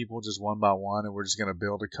finding people just one by one, and we're just going to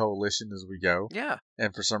build a coalition as we go? Yeah.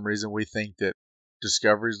 And for some reason we think that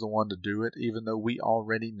Discovery's the one to do it, even though we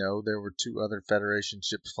already know there were 2 other Federation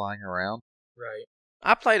ships flying around. Right.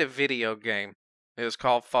 I played a video game. It was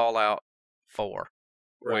called Fallout 4,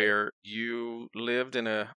 where you lived in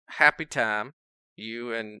a happy time,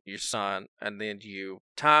 you and your son, and then you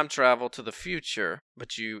time travel to the future,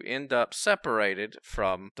 but you end up separated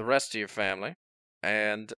from the rest of your family,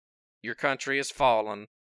 and your country has fallen,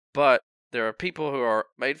 but there are people who are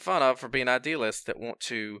made fun of for being idealists that want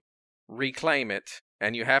to reclaim it,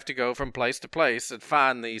 and you have to go from place to place and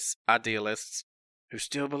find these idealists who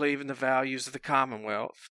still believe in the values of the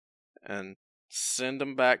Commonwealth and send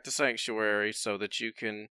them back to Sanctuary so that you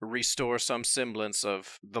can restore some semblance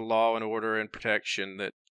of the law and order and protection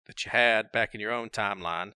that you had back in your own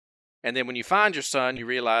timeline. And then when you find your son, you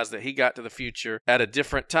realize that he got to the future at a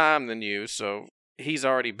different time than you, so he's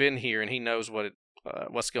already been here and he knows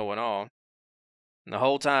what's going on. And the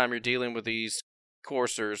whole time you're dealing with these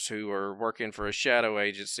coursers who are working for a shadow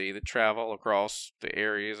agency that travel across the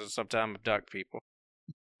areas and sometimes abduct people.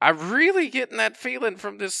 I'm really getting that feeling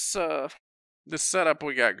from this setup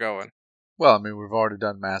we got going. Well, I mean, we've already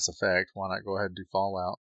done Mass Effect. Why not go ahead and do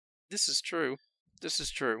Fallout? This is true.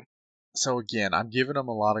 So again, I'm giving them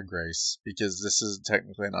a lot of grace because this is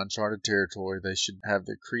technically an uncharted territory. They should have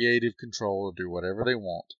the creative control to do whatever they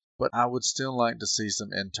want. But I would still like to see some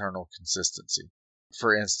internal consistency.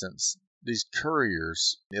 For instance, these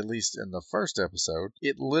couriers, at least in the first episode,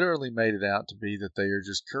 it literally made it out to be that they are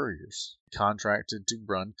just couriers, contracted to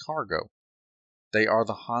run cargo. They are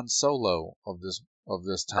the Han Solo of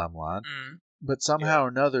this timeline. Mm. But somehow or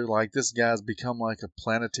another, like, this guy's become like a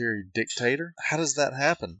planetary dictator. How does that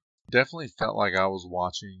happen? Definitely felt like I was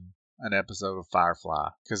watching an episode of Firefly,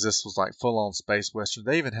 because this was like full-on space western.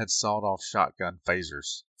 They even had sawed-off shotgun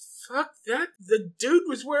phasers. Fuck that. The dude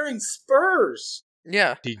was wearing spurs.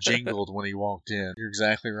 Yeah. He jingled when he walked in. You're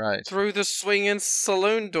exactly right. Through the swinging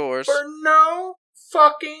saloon doors. For no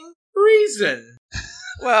fucking reason.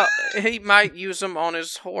 Well, he might use them on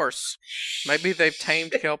his horse. Maybe they've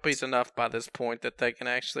tamed Kelpies enough by this point that they can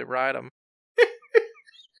actually ride them.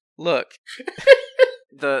 Look,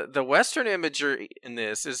 the Western imagery in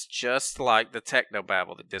this is just like the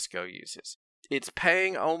technobabble that Disco uses. It's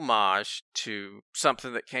paying homage to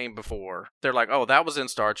something that came before. They're like, oh, that was in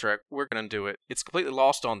Star Trek, we're going to do it. It's completely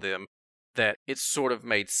lost on them that it sort of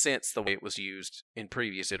made sense the way it was used in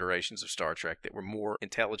previous iterations of Star Trek that were more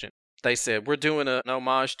intelligent. They said, we're doing an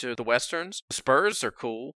homage to the Westerns. The spurs are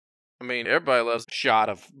cool. I mean, everybody loves a shot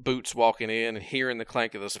of boots walking in and hearing the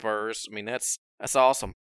clank of the spurs. I mean, that's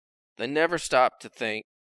awesome. They never stopped to think,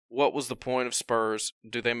 what was the point of spurs?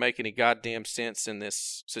 Do they make any goddamn sense in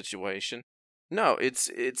this situation? No, it's.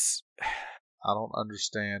 I don't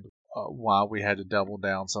understand why we had to double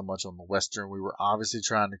down so much on the Western. We were obviously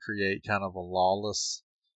trying to create kind of a lawless,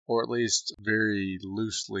 or at least very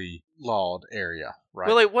loosely lawed area, right?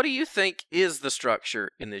 Willy, what do you think is the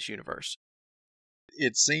structure in this universe?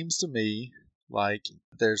 It seems to me like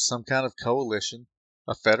there's some kind of coalition,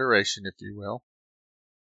 a federation, if you will,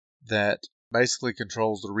 that basically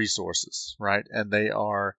controls the resources, right? And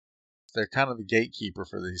they're kind of the gatekeeper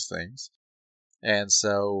for these things. And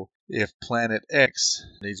so if Planet X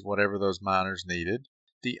needs whatever those miners needed,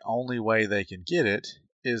 the only way they can get it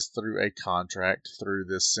is through a contract through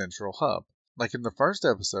this central hub. Like in the first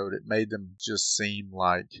episode, it made them just seem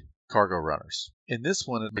like cargo runners. In this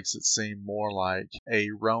one, it makes it seem more like a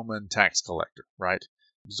Roman tax collector, right?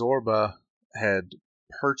 Zorba had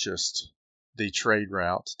purchased the trade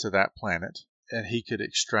route to that planet, and he could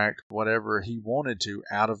extract whatever he wanted to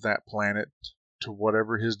out of that planet to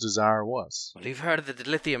whatever his desire was. Well, you've heard of the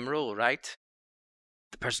dilithium rule, right?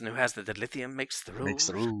 The person who has the dilithium makes the rules. Makes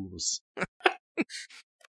the rules.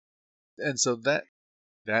 And so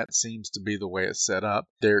that seems to be the way it's set up.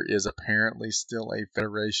 There is apparently still a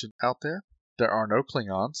federation out there. There are no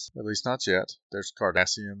Klingons, at least not yet. There's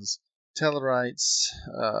Cardassians, Tellarites,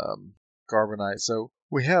 Carbonites. So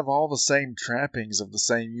we have all the same trappings of the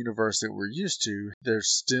same universe that we're used to. There's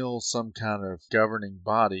still some kind of governing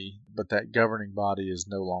body, but that governing body is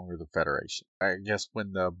no longer the Federation. I guess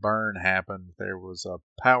when the burn happened, there was a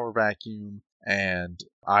power vacuum and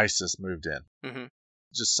ISIS moved in. Mm-hmm.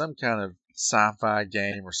 Just some kind of sci-fi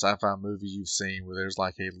game or sci-fi movie you've seen where there's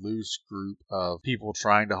like a loose group of people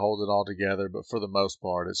trying to hold it all together, but for the most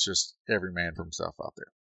part, it's just every man for himself out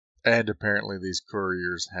there. And apparently these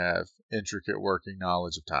couriers have intricate working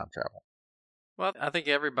knowledge of time travel. Well, I think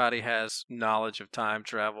everybody has knowledge of time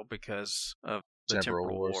travel because of the Temporal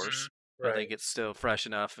Wars. Mm-hmm. Right. I think it's still fresh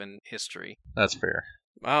enough in history. That's fair.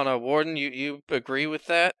 I don't know, Warden, you agree with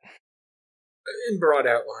that? In broad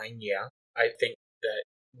outline, yeah. I think that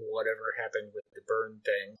whatever happened with the burn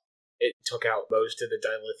thing, it took out most of the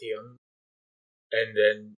dilithium, and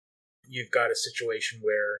then you've got a situation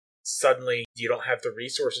where suddenly you don't have the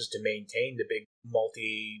resources to maintain the big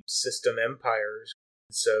multi-system empires,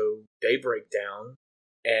 so they break down,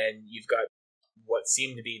 and you've got what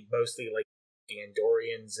seem to be mostly like the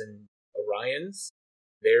Andorians and Orions.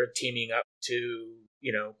 They're teaming up to,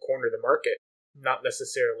 corner the market, not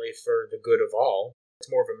necessarily for the good of all. It's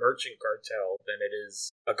more of a merchant cartel than it is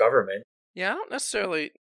a government. Yeah, I don't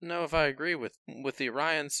necessarily know if I agree with the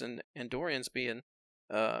Orions and Andorians being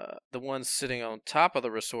the ones sitting on top of the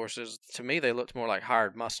resources. To me, they looked more like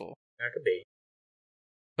hired muscle. That could be.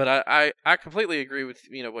 But I completely agree with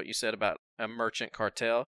what you said about a merchant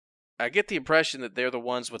cartel. I get the impression that they're the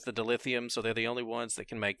ones with the dilithium, so they're the only ones that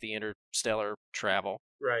can make the interstellar travel.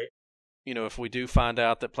 Right. If we do find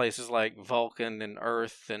out that places like Vulcan and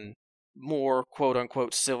Earth and more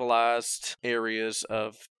quote-unquote civilized areas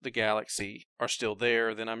of the galaxy are still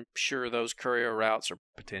there, then I'm sure those courier routes are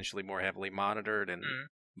potentially more heavily monitored.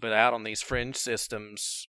 But out on these fringe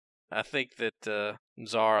systems, I think that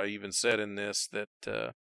Zara even said in this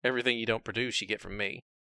that everything you don't produce, you get from me.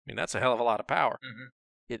 I mean, that's a hell of a lot of power. Mm-hmm.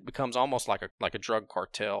 It becomes almost like a drug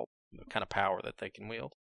cartel kind of power that they can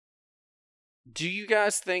wield. Do you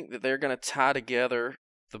guys think that they're going to tie together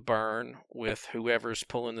the burn with whoever's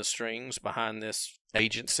pulling the strings behind this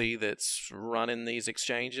agency that's running these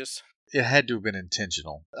exchanges? It had to have been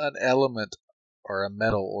intentional. An element or a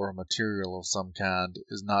metal or a material of some kind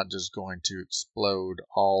is not just going to explode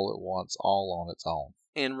all at once, all on its own.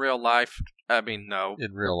 In real life, I mean, no.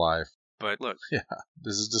 In real life. But look. Yeah,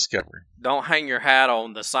 this is Discovery. Don't hang your hat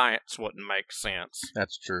on the science wouldn't make sense.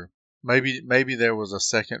 That's true. Maybe there was a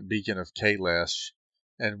second beacon of Kalesh,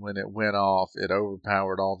 and when it went off, it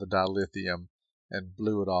overpowered all the dilithium and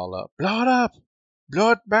blew it all up. Blow it up!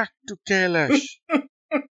 Blow it back to Kalesh! But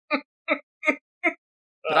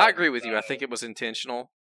I agree with you. I think it was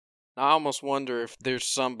intentional. I almost wonder if there's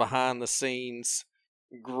some behind-the-scenes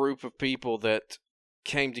group of people that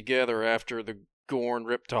came together after the Gorn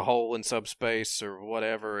ripped a hole in subspace or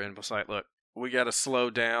whatever and was like, look, we got to slow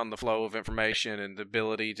down the flow of information and the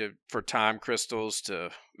ability for time crystals to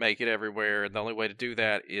make it everywhere. And the only way to do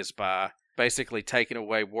that is by basically taking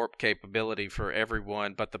away warp capability for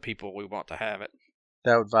everyone but the people we want to have it.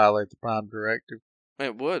 That would violate the Prime Directive.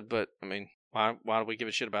 It would, but, I mean, why do we give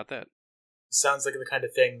a shit about that? Sounds like the kind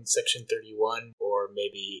of thing Section 31 or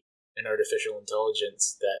maybe an artificial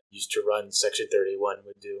intelligence that used to run Section 31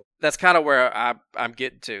 would do. That's kind of where I'm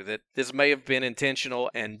getting to, that this may have been intentional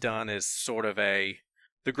and done as sort of the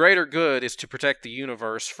greater good is to protect the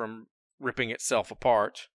universe from ripping itself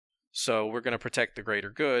apart, so we're going to protect the greater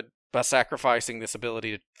good by sacrificing this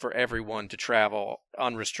ability for everyone to travel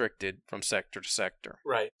unrestricted from sector to sector.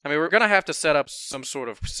 Right. I mean, we're going to have to set up some sort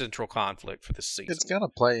of central conflict for this season. It's going to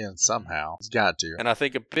play in somehow. It's got to. And I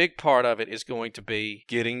think a big part of it is going to be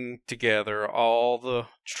getting together all the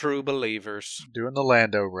true believers. Doing the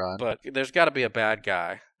Lando run. But there's got to be a bad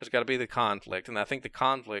guy. There's got to be the conflict. And I think the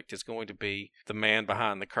conflict is going to be the man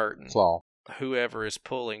behind the curtain. Claw. Whoever is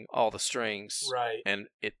pulling all the strings. Right. And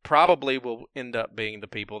it probably will end up being the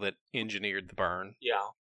people that engineered the burn. Yeah.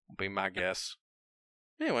 Will be my guess.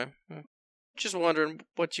 Anyway, just wondering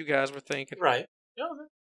what you guys were thinking. Right. Yeah.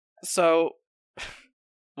 So,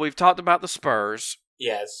 we've talked about the Spurs.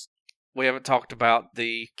 Yes. We haven't talked about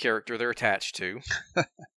the character they're attached to.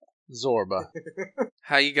 Zorba.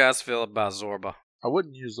 How you guys feel about Zorba? I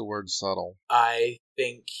wouldn't use the word subtle. I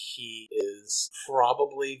think he is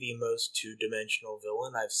probably the most two-dimensional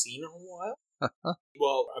villain I've seen in a while.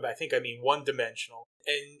 Well, I mean one-dimensional.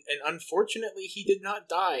 And unfortunately, he did not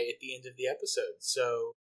die at the end of the episode,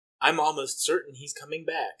 so I'm almost certain he's coming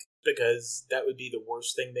back, because that would be the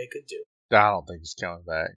worst thing they could do. I don't think he's coming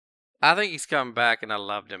back. I think he's coming back, and I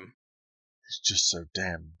loved him. He's just so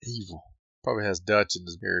damn evil. Probably has Dutch in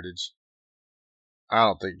his heritage. I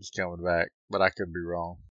don't think he's coming back, but I could be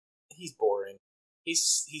wrong. He's boring.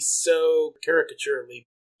 He's so caricaturely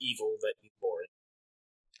evil that he's boring.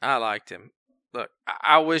 I liked him. Look,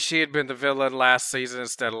 I wish he had been the villain last season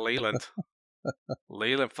instead of Leland.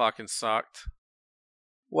 Leland fucking sucked.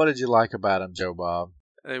 What did you like about him, Jobob?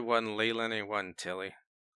 It wasn't Leland, it wasn't Tilly.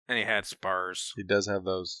 And he had spurs. He does have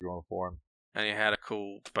those going for him. And he had a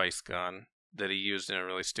cool space gun that he used in a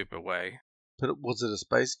really stupid way. But was it a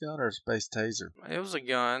space gun or a space taser? It was a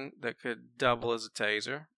gun that could double as a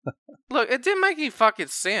taser. Look, it didn't make any fucking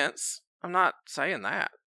sense. I'm not saying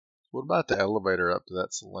that. What about the elevator up to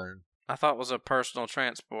that saloon? I thought it was a personal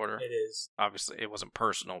transporter. It is. Obviously, it wasn't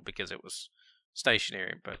personal because it was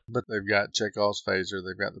stationary, but they've got Chekhov's phaser,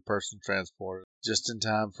 they've got the personal transporter, just in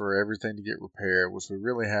time for everything to get repaired, which we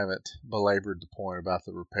really haven't belabored the point about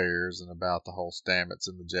the repairs and about the whole Stamets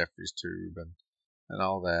and the Jeffries tube and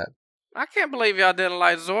all that. I can't believe y'all didn't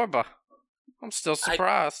like Zorba. I'm still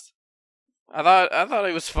surprised. I thought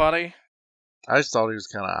he was funny. I just thought he was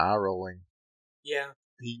kind of eye-rolling. Yeah.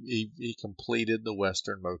 He completed the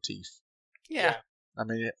Western motif. Yeah. I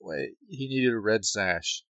mean, he needed a red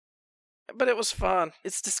sash. But it was fun.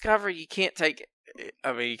 It's Discovery. You can't take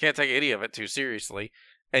any of it too seriously.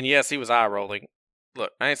 And yes, he was eye-rolling.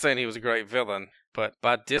 Look, I ain't saying he was a great villain, but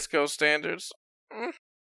by disco standards,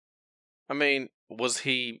 I mean, was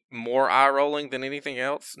he more eye-rolling than anything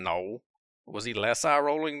else? No. Was he less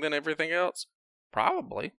eye-rolling than everything else?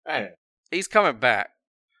 Probably. I don't know. He's coming back.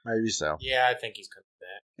 Maybe so. Yeah, I think he's coming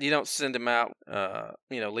back. You don't send him out,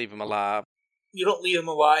 leave him alive. You don't leave him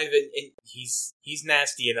alive, and he's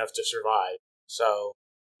nasty enough to survive. So,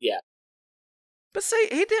 yeah. But see,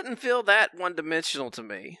 he didn't feel that one-dimensional to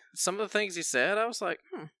me. Some of the things he said, I was like,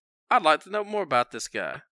 I'd like to know more about this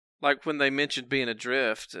guy. Like when they mentioned being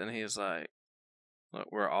adrift, and he was like, look,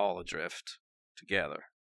 we're all adrift together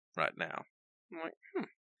right now. I'm like,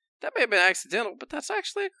 that may have been accidental, but that's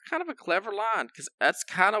actually kind of a clever line, because that's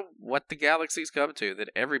kind of what the galaxy's come to,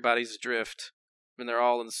 that everybody's adrift, and they're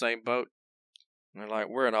all in the same boat. And they're like,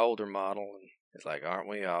 we're an older model, and it's like, aren't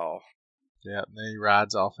we all? Yeah, and then he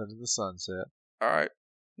rides off into the sunset. All right,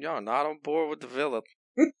 y'all not on board with the villain.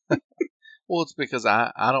 Well, it's because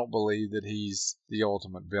I don't believe that he's the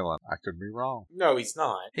ultimate villain. I could be wrong. No, he's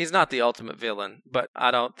not. He's not the ultimate villain, but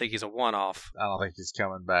I don't think he's a one-off. I don't think he's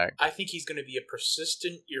coming back. I think he's going to be a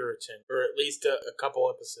persistent irritant, or at least a couple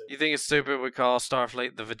episodes. You think it's stupid we call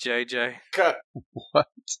Starfleet the vajayjay? What?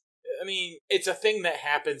 I mean, it's a thing that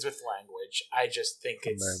happens with language. I just think I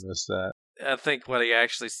may it's... have missed that. I think what he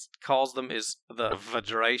actually calls them is the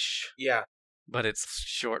Vadrash, Yeah. but it's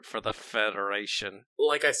short for the Federation.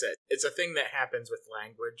 Like I said, it's a thing that happens with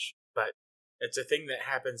language, but it's a thing that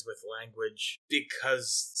happens with language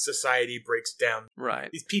because society breaks down. Right.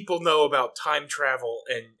 These people know about time travel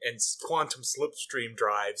and quantum slipstream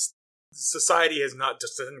drives. Society has not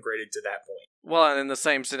disintegrated to that point. Well, and in the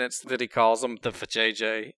same sentence that he calls them the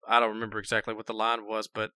vajayjay, I don't remember exactly what the line was,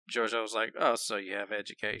 but Giorgio was like, "Oh, so you have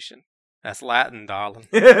education." That's Latin, darling.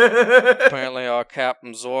 Apparently our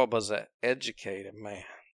Captain Zorba's an educated man.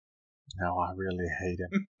 No, I really hate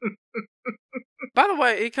him. By the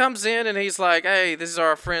way, he comes in and he's like, "Hey, this is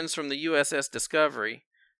our friends from the USS Discovery.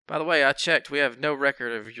 By the way, I checked. We have no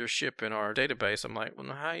record of your ship in our database." I'm like,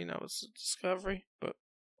 "Well, how you know it's a Discovery?" But,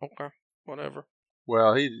 okay, whatever.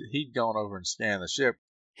 Well, he'd gone over and scanned the ship.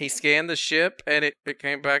 He scanned the ship and it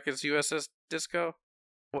came back as USS Disco?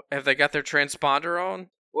 Have they got their transponder on?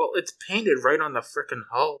 Well, it's painted right on the frickin'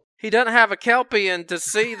 hull. He doesn't have a Kelpian to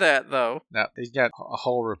see that, though. No, he's got a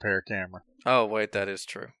whole repair camera. Oh, wait, that is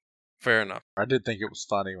true. Fair enough. I did think it was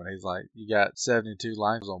funny when he's like, "You got 72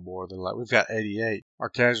 lives on board." They're like, "We've got 88. Our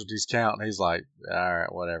casualties count." And he's like, "All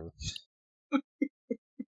right, whatever."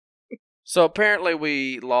 So apparently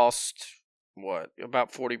we lost,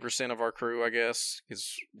 about 40% of our crew, I guess?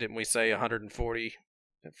 Because didn't we say 140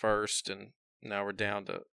 at first, and now we're down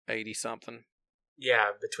to 80-something?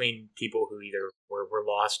 Yeah, between people who either were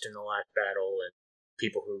lost in the last battle and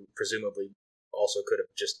people who presumably also could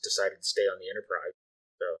have just decided to stay on the Enterprise.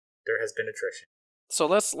 So there has been attrition. So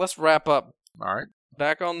let's wrap up. All right.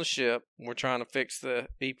 Back on the ship, we're trying to fix the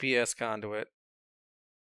EPS conduit.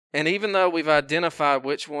 And even though we've identified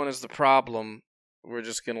which one is the problem, we're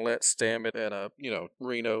just going to let Stammet and,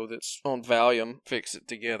 Reno that's on Valium fix it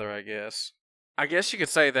together, I guess. I guess you could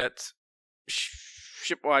say that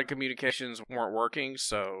shipwide communications weren't working,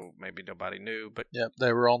 so maybe nobody knew. But Yep,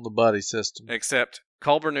 they were on the buddy system. except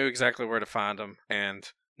Culber knew exactly where to find them,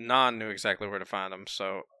 and Non knew exactly where to find them,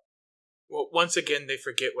 so... Well, once again, they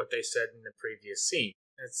forget what they said in the previous scene.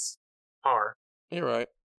 It's par. You're right.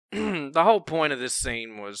 The whole point of this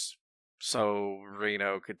scene was so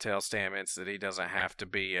Reno could tell Stamets that he doesn't have to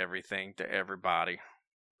be everything to everybody.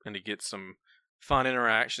 And to get some fun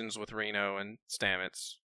interactions with Reno and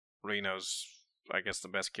Stamets. Reno's, I guess, the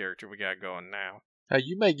best character we got going now. Hey,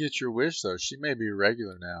 you may get your wish, though. She may be a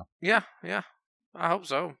regular now. Yeah. I hope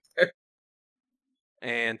so.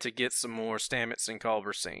 And to get some more Stamets and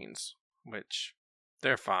Culber scenes, which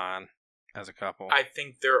they're fine as a couple. I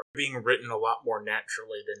think they're being written a lot more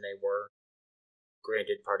naturally than they were.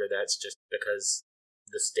 Granted, part of that's just because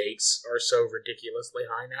the stakes are so ridiculously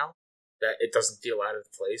high now that it doesn't feel out of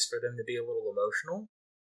place for them to be a little emotional.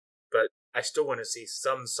 But I still want to see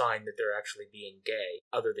some sign that they're actually being gay,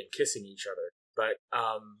 other than kissing each other. But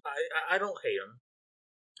I don't hate them.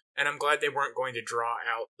 And I'm glad they weren't going to draw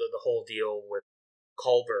out the whole deal with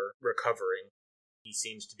Culber recovering. He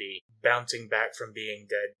seems to be bouncing back from being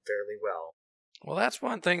dead fairly well. Well, that's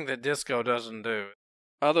one thing that Disco doesn't do.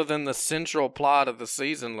 Other than the central plot of the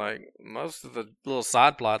season, like, most of the little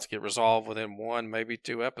side plots get resolved within 1, maybe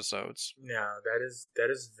 2 episodes. No, that is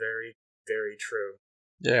very, very true.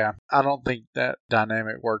 Yeah, I don't think that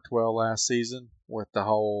dynamic worked well last season with the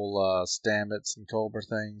whole Stamets and Culber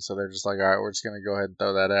thing, so they're just like, all right, we're just going to go ahead and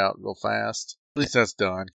throw that out real fast. At least that's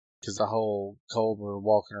done, because the whole Culber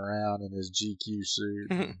walking around in his GQ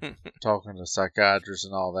suit and talking to psychiatrists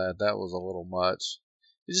and all that, that was a little much.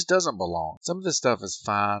 It just doesn't belong. Some of this stuff is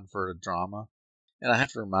fine for a drama, and I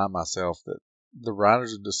have to remind myself that the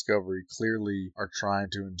writers of Discovery clearly are trying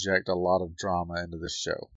to inject a lot of drama into this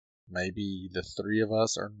show. Maybe the 3 of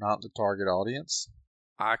us are not the target audience.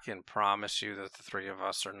 I can promise you that the 3 of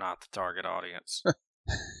us are not the target audience.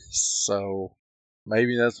 So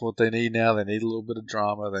maybe that's what they need now. They need a little bit of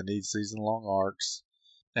drama. They need season-long arcs.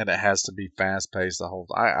 And it has to be fast-paced the whole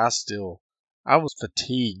time. I was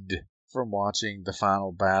fatigued from watching the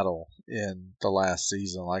final battle in the last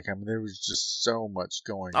season. There was just so much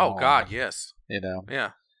going on. Oh, God, yes.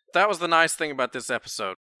 Yeah. That was the nice thing about this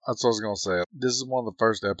episode. That's what I was going to say. This is one of the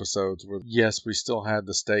first episodes where, yes, we still had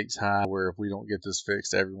the stakes high, where if we don't get this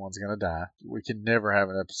fixed, everyone's going to die. We can never have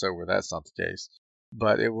an episode where that's not the case.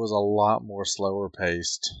 But it was a lot more slower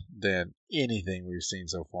paced than anything we've seen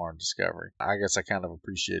so far in Discovery. I guess I kind of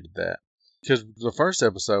appreciated that. Because the first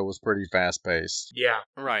episode was pretty fast-paced. Yeah.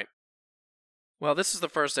 Right. Well, this is the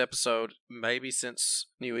first episode, maybe since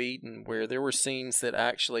New Eden, where there were scenes that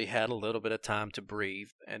actually had a little bit of time to breathe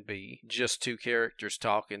and be just two characters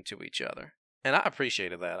talking to each other. And I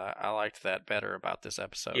appreciated that. I liked that better about this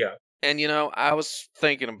episode. Yeah. And, I was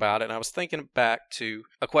thinking about it, and I was thinking back to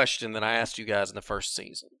a question that I asked you guys in the first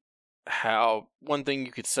season. How one thing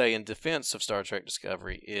you could say in defense of Star Trek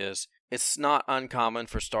Discovery is it's not uncommon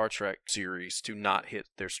for Star Trek series to not hit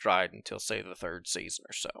their stride until, say, the third season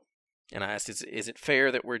or so. And I asked, is it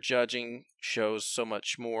fair that we're judging shows so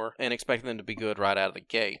much more and expecting them to be good right out of the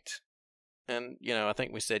gate? And, I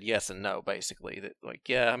think we said yes and no, basically.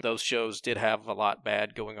 That, those shows did have a lot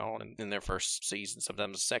bad going on in their first season.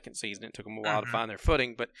 Sometimes the second season, it took them a while to find their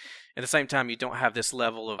footing. But at the same time, you don't have this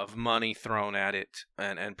level of money thrown at it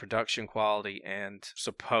and production quality and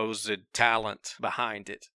supposed talent behind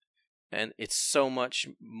it. And it's so much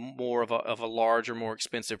more of a larger, more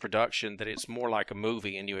expensive production that it's more like a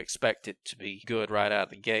movie and you expect it to be good right out of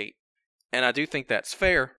the gate. And I do think that's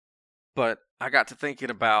fair, but I got to thinking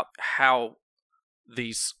about how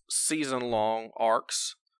these season-long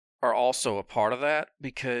arcs are also a part of that,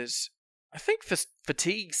 because I think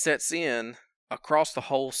fatigue sets in across the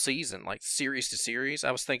whole season, like series to series.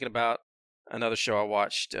 I was thinking about another show I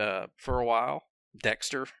watched for a while,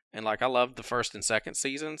 Dexter, and I loved the first and second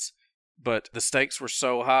seasons. But the stakes were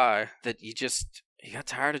so high that you got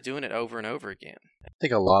tired of doing it over and over again. I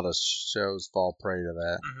think a lot of shows fall prey to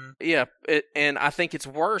that. Mm-hmm. Yeah, and I think it's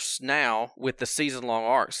worse now with the season-long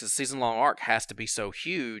arcs. The season-long arc has to be so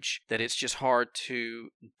huge that it's just hard to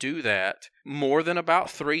do that more than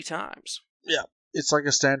about 3 times. Yeah. It's like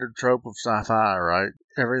a standard trope of sci-fi, right?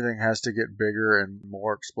 Everything has to get bigger and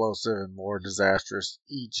more explosive and more disastrous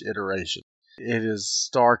each iteration. It is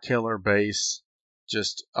Star Killer base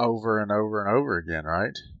just over and over and over again,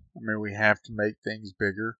 right? I mean, we have to make things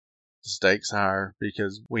bigger, the stakes higher,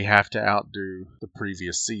 because we have to outdo the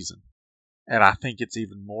previous season. And I think it's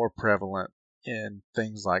even more prevalent in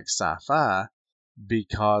things like sci-fi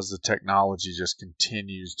because the technology just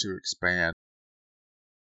continues to expand.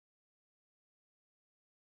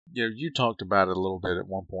 You talked about it a little bit at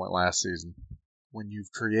one point last season. When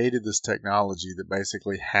you've created this technology that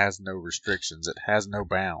basically has no restrictions, it has no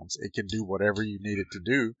bounds, it can do whatever you need it to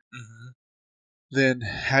do, then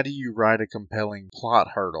how do you write a compelling plot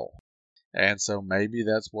hurdle? And so maybe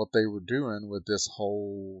that's what they were doing with this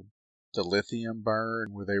whole dilithium burn,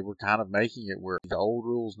 where they were kind of making it where the old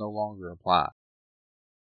rules no longer apply.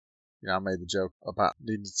 I made the joke about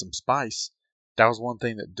needing some spice. That was one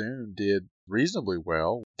thing that Dune did reasonably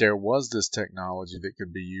well. There was this technology that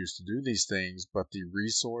could be used to do these things, but the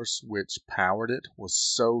resource which powered it was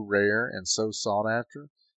so rare and so sought after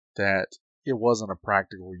that it wasn't a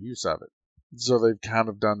practical use of it. So they've kind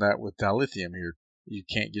of done that with dilithium here. You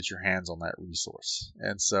can't get your hands on that resource.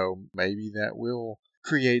 And so maybe that will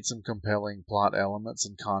create some compelling plot elements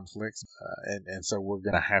and conflicts. And so we're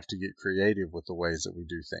going to have to get creative with the ways that we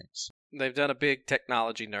do things. They've done a big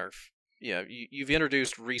technology nerf. Yeah, you've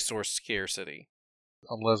introduced resource scarcity.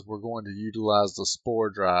 Unless we're going to utilize the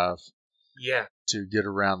spore drive to get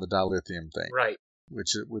around the dilithium thing. Right.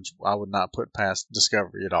 Which I would not put past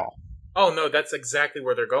Discovery at all. Oh, no, that's exactly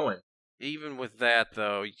where they're going. Even with that,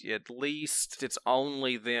 though, at least it's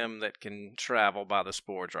only them that can travel by the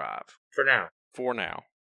spore drive. For now.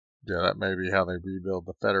 Yeah, that may be how they rebuild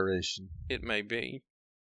the Federation. It may be.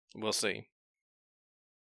 We'll see.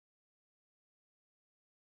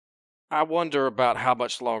 I wonder about how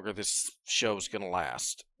much longer this show's going to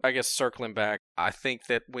last. I guess circling back, I think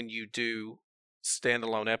that when you do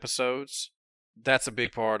standalone episodes, that's a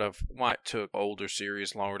big part of why it took older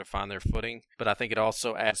series longer to find their footing. But I think it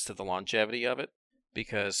also adds to the longevity of it,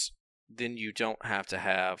 because then you don't have to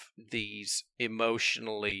have these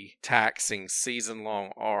emotionally taxing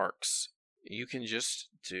season-long arcs. You can just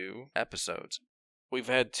do episodes. We've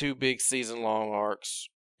had 2 big season-long arcs.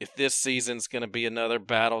 If this season's going to be another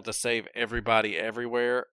battle to save everybody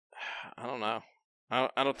everywhere, I don't know.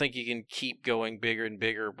 I don't think you can keep going bigger and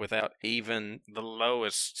bigger without even the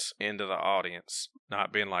lowest end of the audience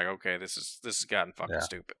not being like, okay, this has gotten fucking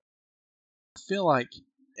stupid. I feel like,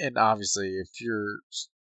 and obviously if you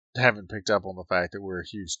haven't picked up on the fact that we're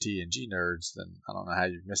huge TNG nerds, then I don't know how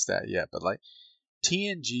you've missed that yet, but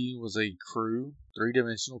TNG was a crew,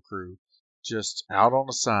 3-dimensional crew, just out on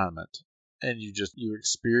assignment. And you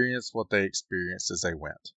experience what they experienced as they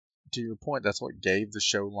went. To your point, that's what gave the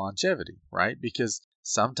show longevity, right? Because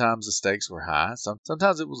sometimes the stakes were high.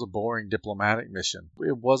 Sometimes it was a boring diplomatic mission.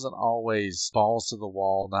 It wasn't always balls to the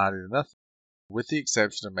wall, 90 to nothing. With the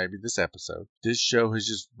exception of maybe this episode, this show has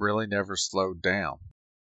just really never slowed down.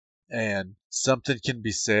 And something can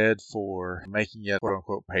be said for making it a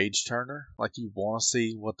quote-unquote page-turner. Like, you want to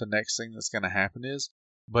see what the next thing that's going to happen is.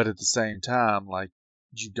 But at the same time, like,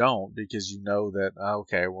 you don't, because you know that,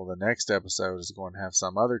 okay, well, the next episode is going to have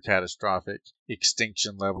some other catastrophic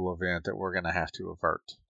extinction level event that we're going to have to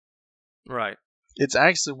avert. Right. It's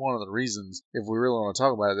actually one of the reasons, if we really want to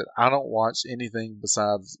talk about it, that I don't watch anything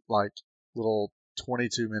besides, like, little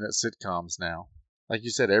 22-minute sitcoms now. Like you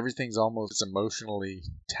said, everything's almost emotionally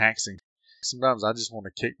taxing. Sometimes I just want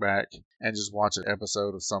to kick back and just watch an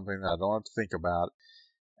episode of something that I don't have to think about.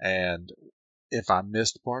 And if I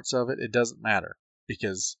missed parts of it, it doesn't matter.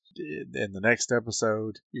 Because in the next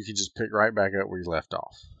episode, you can just pick right back up where you left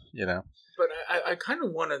off, you know? But I kind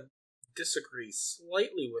of want to disagree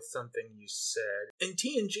slightly with something you said. In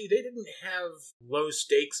TNG, they didn't have low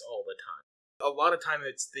stakes all the time. A lot of time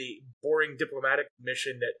it's the boring diplomatic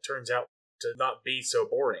mission that turns out to not be so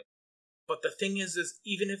boring. But the thing is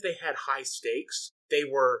even if they had high stakes, they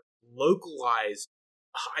were localized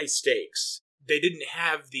high stakes. They didn't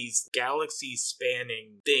have these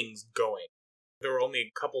galaxy-spanning things going. There were only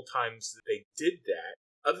a couple times that they did that.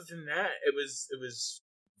 Other than that, it was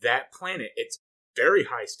that planet. It's very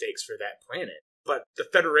high stakes for that planet. But the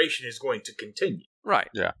Federation is going to continue. Right.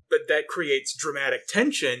 Yeah. But that creates dramatic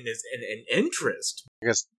tension and interest. I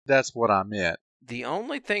guess that's what I meant. The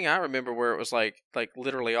only thing I remember where it was like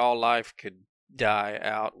literally all life could die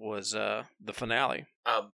out was the finale.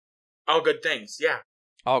 All good things, yeah.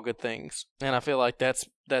 All good things. And I feel like that's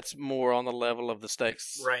more on the level of the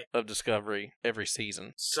stakes of Discovery every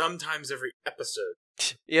season. Sometimes every episode.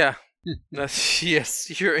 Yeah.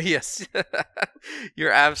 Yes,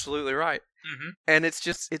 you're absolutely right. Mm-hmm. And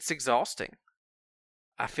it's exhausting.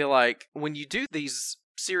 I feel like when you do these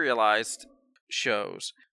serialized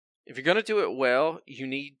shows, if you're going to do it well, you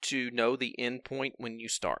need to know the end point when you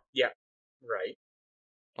start. Yeah, right.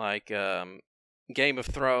 Like Game of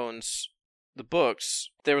Thrones, the books,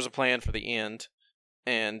 there was a plan for the end,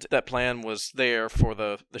 and that plan was there for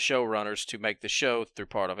the showrunners to make the show through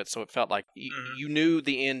part of it, so it felt like you knew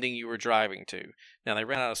the ending you were driving to. Now, they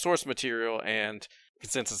ran out of source material, and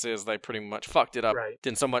consensus is they pretty much fucked it up. Right.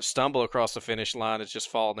 Didn't so much stumble across the finish line as just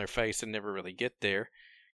fall on their face and never really get there.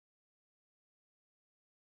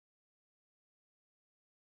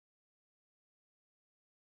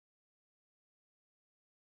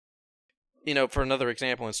 You know, for another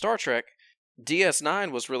example, in Star Trek,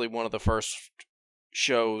 DS9 was really one of the first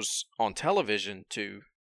shows on television to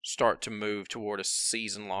start to move toward a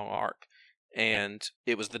season-long arc. And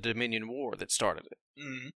it was the Dominion War that started it.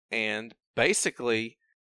 Mm-hmm. And basically,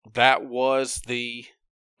 that was the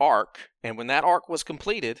arc. And when that arc was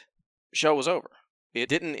completed, the show was over. It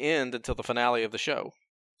didn't end until the finale of the show.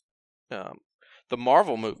 The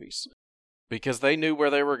Marvel movies, because they knew where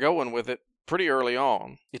they were going with it pretty early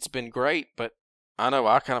on. It's been great, but I know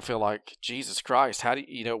I kind of feel like, Jesus Christ, how do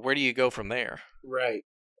you where do you go from there? Right.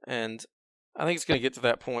 And I think it's going to get to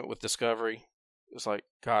that point with Discovery. It's like,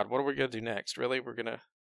 God, what are we going to do next? Really? We're going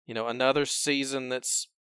to, another season that's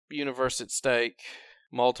universe at stake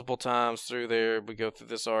multiple times through there. We go through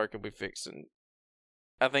this arc and we fix it.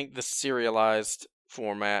 I think the serialized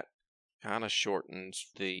format kind of shortens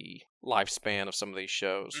the lifespan of some of these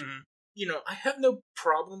shows. Mm-hmm. I have no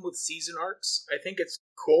problem with season arcs. I think it's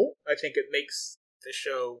cool. I think it makes the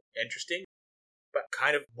show interesting. But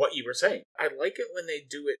kind of what you were saying. I like it when they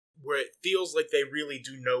do it where it feels like they really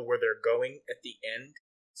do know where they're going at the end.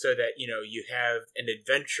 So that, you have an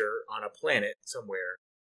adventure on a planet somewhere.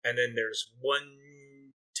 And then there's one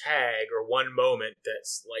tag or one moment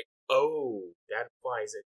that's like, oh, that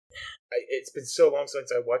applies it. It's been so long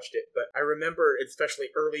since I watched it. But I remember especially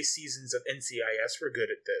early seasons of NCIS were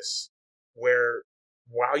good at this. Where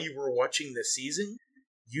while you were watching the season,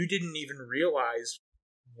 you didn't even realize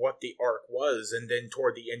what the arc was, and then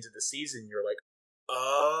toward the end of the season, you're like,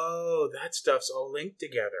 oh, that stuff's all linked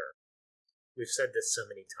together. We've said this so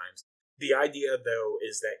many times. The idea, though,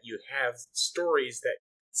 is that you have stories that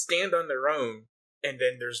stand on their own, and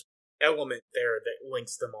then there's element there that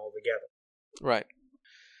links them all together. Right.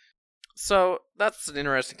 So, that's an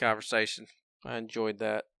interesting conversation. I enjoyed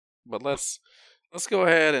that. But let's go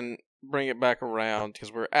ahead and bring it back around,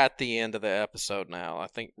 because we're at the end of the episode now. I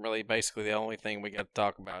think really basically the only thing we got to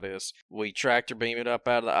talk about is we tractor beam it up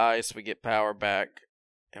out of the ice, we get power back,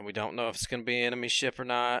 and we don't know if it's going to be an enemy ship or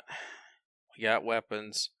not. We got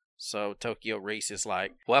weapons, so Tokyo Reese is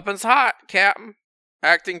like, weapons hot, Captain,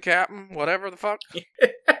 acting Captain, whatever the fuck.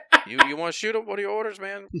 You want to shoot him? What are your orders,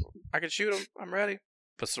 man? I can shoot him, I'm ready.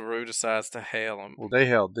 But Saru decides to hail him. Well, they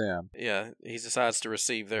hailed them. Yeah, he decides to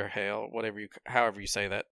receive their hail, however you say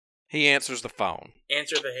that. He answers the phone.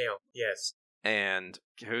 Answer the hail, yes. And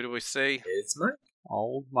who do we see? It's Mike.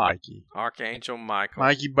 Old Mikey. Archangel Michael.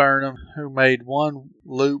 Mikey Burnham, who made one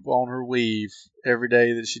loop on her weave every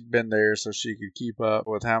day that she'd been there so she could keep up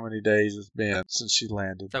with how many days it's been since she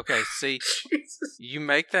landed. Okay, see, Jesus. you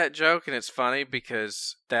make that joke and it's funny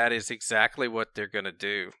because that is exactly what they're going to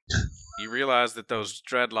do. You realize that those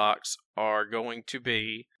dreadlocks are going to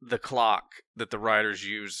be the clock that the writers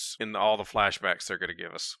use in all the flashbacks they're going to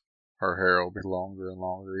give us. Her hair will be longer and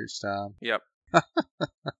longer each time. Yep.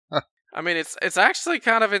 I mean, it's actually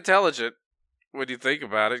kind of intelligent when you think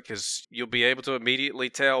about it, because you'll be able to immediately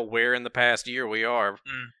tell where in the past year we are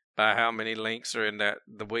by how many links are in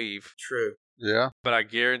the weave. True. Yeah. But I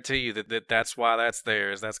guarantee you that's why that's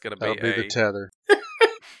there. Is that's going to be That'll be the tether.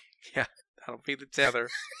 Yeah, that'll be the tether.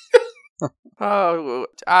 Oh,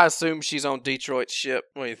 I assume she's on Detroit's ship.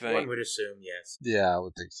 What do you think? One would assume, yes. Yeah, I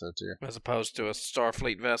would think so too. As opposed to a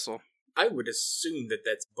Starfleet vessel. I would assume that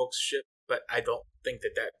that's Book's ship, but I don't think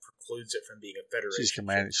that precludes it from being a Federation She's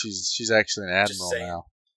commanding. ship. She's actually an Just admiral saying. now.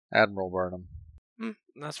 Admiral Burnham.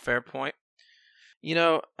 That's a fair point. You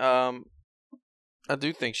know, I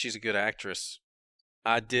do think she's a good actress.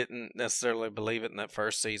 I didn't necessarily believe it in that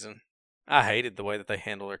first season. I hated the way that they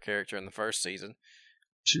handled her character in the first season.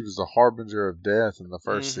 She was the harbinger of death in the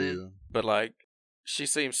first Mhm. season. But, like, she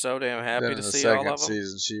seemed so damn happy Then to in the see all second of them.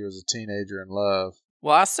 season, she was a teenager in love.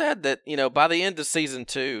 Well, I said that, by the end of season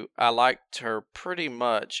 2, I liked her pretty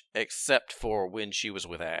much except for when she was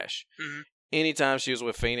with Ash. Mhm. Anytime she was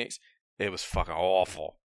with Phoenix, it was fucking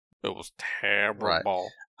awful. It was terrible.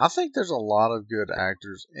 Right. I think there's a lot of good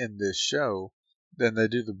actors in this show. Then they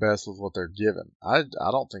do the best with what they're given. I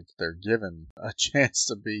don't think that they're given a chance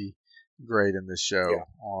to be great in this show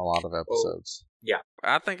on a lot of episodes.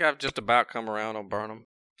 I think I've just about come around on Burnham.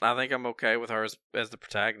 I think I'm okay with her as the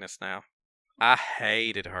protagonist now. I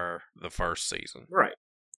hated her the first season. Right.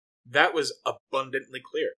 That was abundantly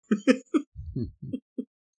clear.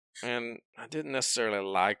 And I didn't necessarily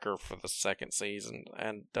like her for the second season.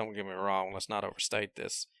 And don't get me wrong, let's not overstate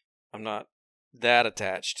this. I'm not that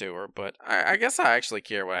attached to her, but I guess I actually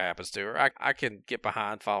care what happens to her. I can get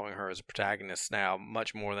behind following her as a protagonist now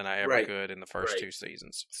much more than I ever could in the first 2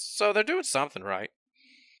 seasons. So they're doing something right.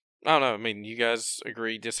 I don't know. I mean, you guys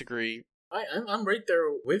agree, disagree? I'm right there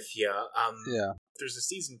with you. Yeah. There's a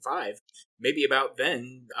season 5. Maybe about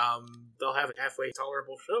then, they'll have a halfway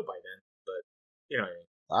tolerable show by then. But, you know what I mean.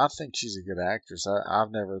 I think she's a good actress.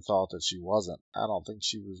 I've never thought that she wasn't. I don't think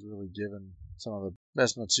she was really given some of the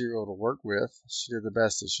best material to work with. She did the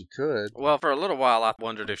best that she could. Well, for a little while, I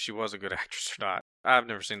wondered if she was a good actress or not. I've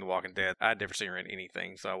never seen The Walking Dead. I'd never seen her in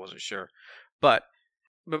anything, so I wasn't sure. But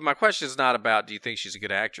my question is not about do you think she's a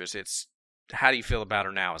good actress. It's how do you feel about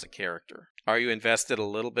her now as a character? Are you invested a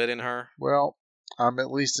little bit in her? Well, I'm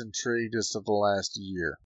at least intrigued as to the last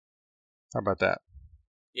year. How about that?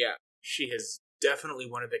 Yeah, she is definitely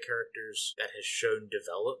one of the characters that has shown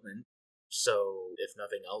development. So, if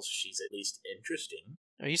nothing else, she's at least interesting.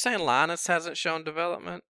 Are you saying Linus hasn't shown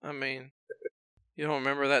development? I mean, you don't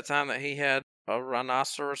remember that time that he had a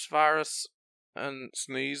rhinoceros virus and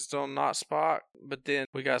sneezed on Not Spock? But then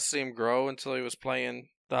we got to see him grow until he was playing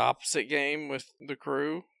the opposite game with the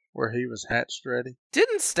crew. Where he was hatched ready?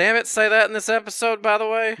 Didn't Stamets say that in this episode, by the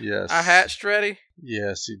way? Yes. I hatched ready?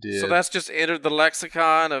 Yes, he did. So that's just entered the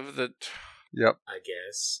lexicon of the... Yep. I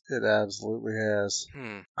guess. It absolutely has.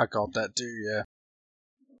 I caught that too, yeah.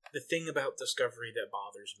 The thing about Discovery that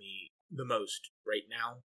bothers me the most right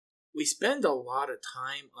now, we spend a lot of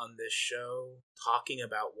time on this show talking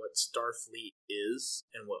about what Starfleet is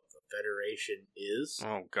and what the Federation is.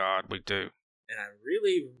 Oh, God, we do. And I'm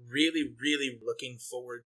really, really, really looking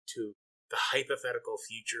forward to the hypothetical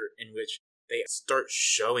future in which they start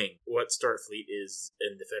showing what Starfleet is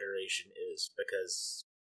and the Federation is, because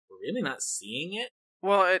we're really not seeing it.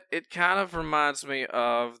 Well, it kind of reminds me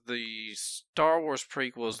of the Star Wars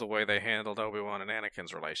prequels, the way they handled Obi-Wan and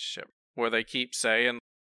Anakin's relationship, where they keep saying,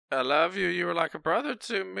 I love you, you were like a brother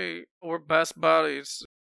to me, we're best buddies.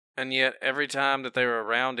 And yet, every time that they were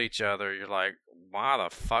around each other, you're like, why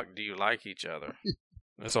the fuck do you like each other?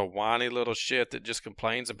 There's a whiny little shit that just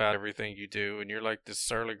complains about everything you do, and you're like this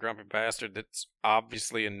surly, grumpy bastard that's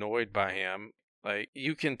obviously annoyed by him. Like,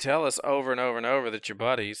 you can tell us over and over and over that you're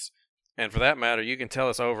buddies, and for that matter, you can tell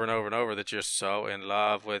us over and over and over that you're so in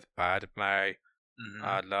love with Padme. Mm-hmm.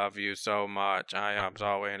 I love you so much. I am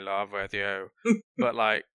so in love with you. But,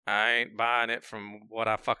 like, I ain't buying it from what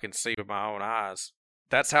I fucking see with my own eyes.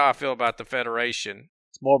 That's how I feel about the Federation.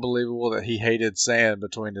 It's more believable that he hated sand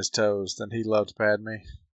between his toes than he loved Padme.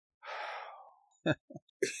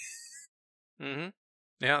 Mm-hmm.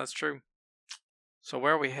 Yeah, that's true. So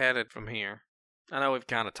where are we headed from here? I know we've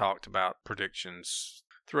kind of talked about predictions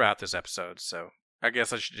throughout this episode, so I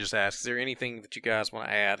guess I should just ask, is there anything that you guys want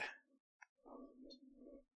to add?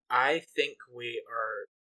 I think we are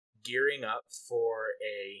gearing up for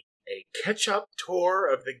a catch-up tour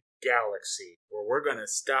of the galaxy, where we're going to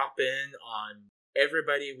stop in on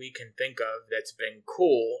everybody we can think of that's been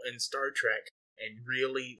cool in Star Trek and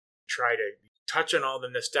really try to touch on all the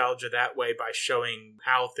nostalgia that way by showing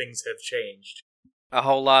how things have changed. A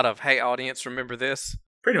whole lot of, hey audience, remember this?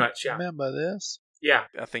 Pretty much, yeah. Remember this? Yeah.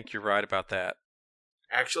 I think you're right about that.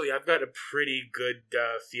 Actually, I've got a pretty good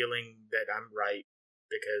feeling that I'm right,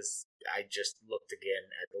 because I just looked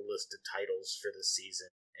again at the list of titles for the season,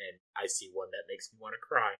 and I see one that makes me want to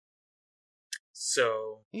cry.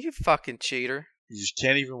 So... You fucking cheater. You just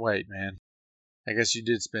can't even wait, man. I guess you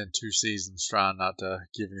did spend 2 seasons trying not to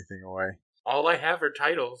give anything away. all I have are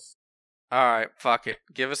titles. Alright, fuck it.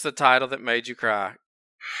 Give us the title that made you cry.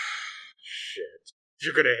 Shit.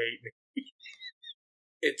 You're gonna hate me.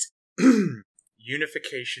 It's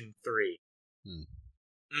Unification 3.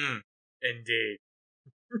 Indeed.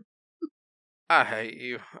 I hate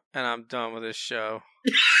you, and I'm done with this show.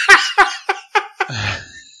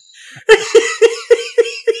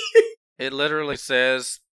 It literally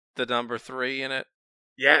says the number 3 in it.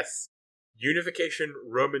 Yes. Unification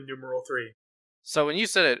Roman numeral 3. So when you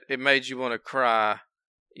said it made you want to cry,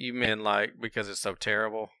 you meant like because it's so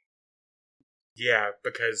terrible? Yeah,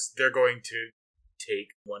 because they're going to take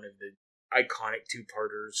one of the iconic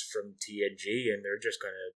two-parters from TNG and they're just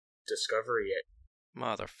going to Discovery it.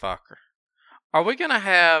 Motherfucker. Are we going to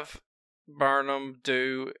have Burnham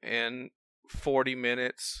do in 40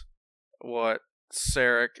 minutes what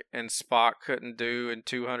Sarek and Spock couldn't do in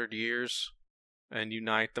 200 years and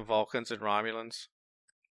unite the Vulcans and Romulans?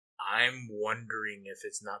 I'm wondering if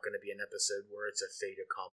it's not going to be an episode where it's a fait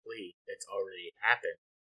accompli. It's already happened.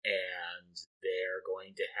 And they're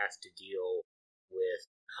going to have to deal with...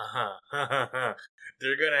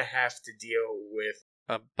 they're going to have to deal with...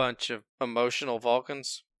 A bunch of emotional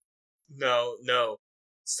Vulcans? No.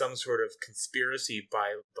 Some sort of conspiracy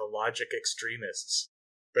by the logic extremists.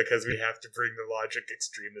 Because we have to bring the logic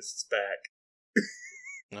extremists back.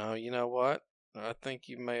 No, you know what? I think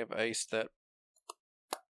you may have aced that.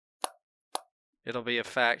 It'll be a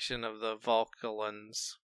faction of the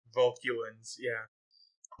Vulculans. Vulculans, yeah.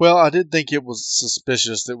 Well, I did think it was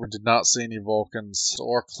suspicious that we did not see any Vulcans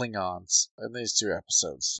or Klingons in these 2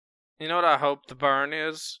 episodes. You know what I hope the burn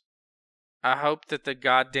is? I hope that the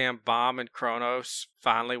goddamn bomb in Kronos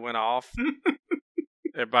finally went off.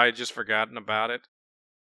 Everybody just forgotten about it.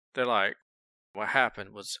 They're like, what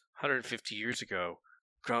happened was 150 years ago,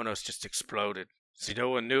 Kronos just exploded. See, no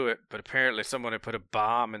one knew it, but apparently someone had put a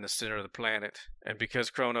bomb in the center of the planet. And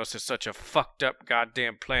because Kronos is such a fucked up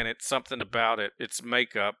goddamn planet, something about it, its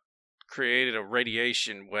makeup, created a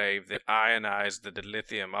radiation wave that ionized the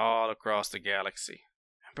dilithium all across the galaxy.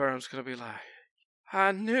 And Burnham's gonna be like,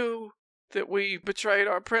 I knew that we betrayed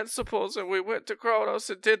our principles and we went to Kronos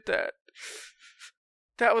and did that.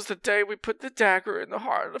 That was the day we put the dagger in the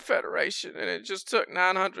heart of the Federation, and it just took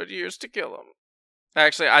 900 years to kill him.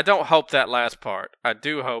 Actually, I don't hope that last part. I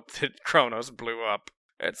do hope that Kronos blew up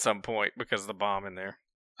at some point because of the bomb in there.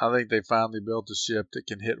 I think they finally built a ship that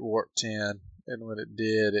can hit warp 10, and when it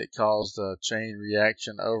did, it caused a chain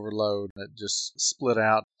reaction overload. It just split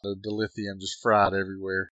out. The dilithium just fried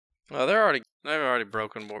everywhere. Well, they've already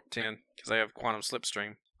broken warp 10 because they have quantum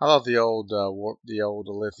slipstream. I thought the old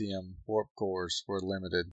dilithium warp cores were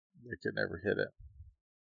limited. They could never hit it.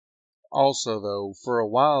 Also, though, for a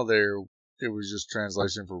while there, it was just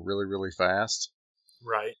translation for really, really fast.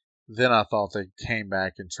 Right. Then I thought they came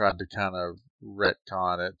back and tried to kind of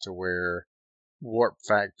retcon it to where warp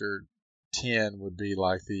factor 10 would be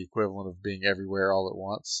like the equivalent of being everywhere all at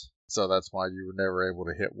once. So that's why you were never able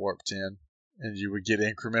to hit warp 10. And you would get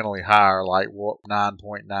incrementally higher, like warp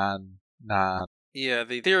 9.99. Yeah,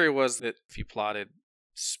 the theory was that if you plotted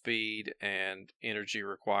speed and energy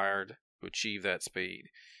required to achieve that speed,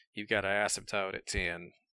 you've got to asymptote at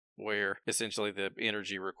 10, where essentially the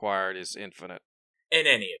energy required is infinite. In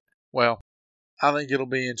any event. Well, I think it'll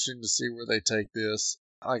be interesting to see where they take this.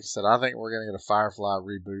 Like I said, I think we're going to get a Firefly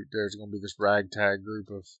reboot. There's going to be this ragtag group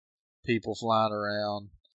of people flying around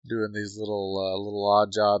doing these little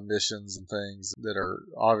odd job missions and things that are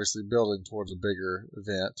obviously building towards a bigger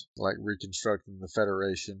event, like reconstructing the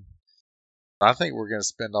Federation. I think we're going to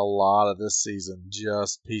spend a lot of this season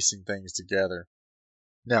just piecing things together.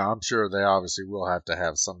 Now, I'm sure they obviously will have to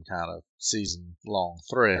have some kind of season-long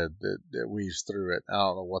thread that weaves through it. I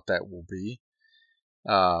don't know what that will be.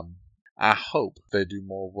 I hope they do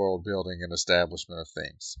more world building and establishment of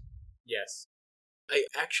things. Yes. I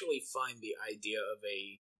actually find the idea of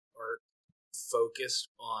a arc focused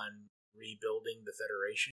on rebuilding the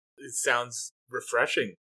Federation, it sounds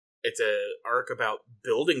refreshing. It's a arc about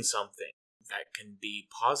building something that can be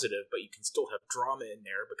positive, but you can still have drama in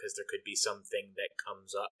there because there could be something that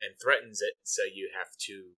comes up and threatens it, so you have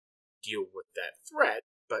to deal with that threat,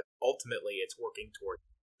 but ultimately it's working toward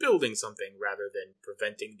building something rather than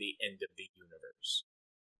preventing the end of the universe.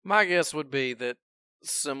 My guess would be that,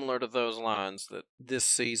 similar to those lines, that this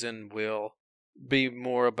season will be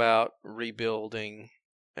more about rebuilding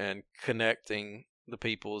and connecting the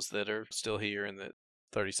peoples that are still here in the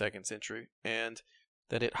 32nd century, and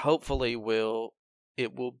that it hopefully will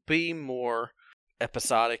be more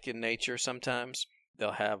episodic in nature sometimes.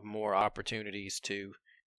 They'll have more opportunities to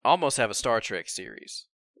almost have a Star Trek series.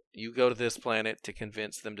 You go to this planet to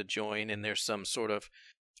convince them to join, and there's some sort of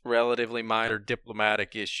relatively minor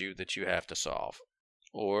diplomatic issue that you have to solve.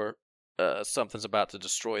 Or something's about to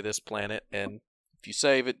destroy this planet, and if you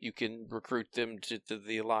save it, you can recruit them to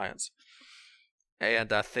the Alliance.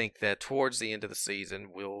 And I think that towards the end of the season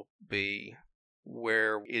will be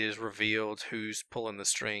where it is revealed who's pulling the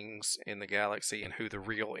strings in the galaxy and who the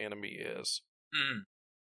real enemy is.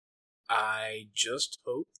 I just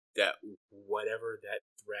hope that whatever that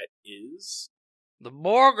threat is... The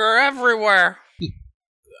Borg are everywhere!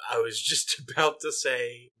 I was just about to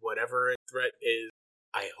say, whatever threat is,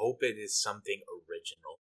 I hope it is something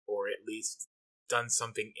original, or at least done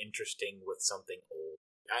something interesting with something old.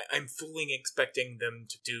 I'm fully expecting them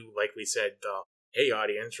to do, like we said, hey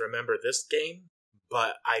audience, remember this game?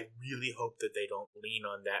 But I really hope that they don't lean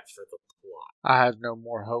on that for the plot. I have no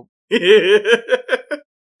more hope.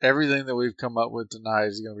 Everything that we've come up with tonight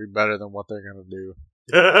is going to be better than what they're going to do.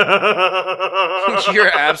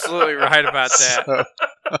 You're absolutely right about that. So,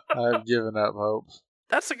 I've given up hope.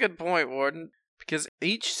 That's a good point, Warden, because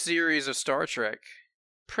each series of Star Trek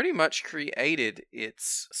pretty much created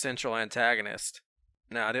its central antagonist.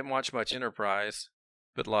 Now, I didn't watch much Enterprise,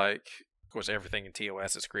 but of course, everything in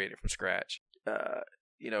TOS is created from scratch. For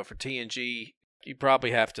TNG, you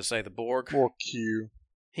probably have to say the Borg. Or Q.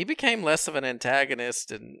 He became less of an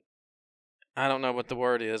antagonist, and I don't know what the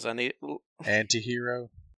word is. Antihero?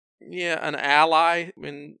 Yeah, an ally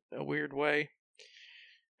in a weird way.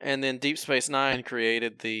 And then Deep Space Nine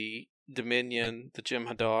created the Dominion, the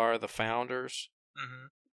Jem'Hadar, the Founders. Mm-hmm.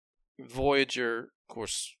 Voyager, of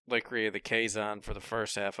course, they created the Kazon for the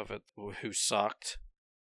first half of it, who sucked.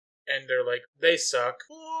 And they're like, they suck.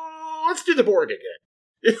 Let's do the Borg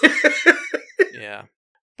again. Yeah.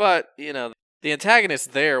 But, the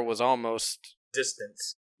antagonist there was almost...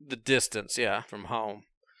 Distance. The distance, yeah, from home.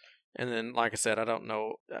 And then, like I said, I don't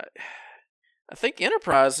know... I think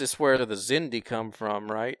Enterprise is where the Xindi come from,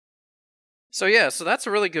 right? So that's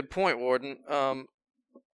a really good point, Warden.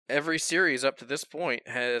 Every series up to this point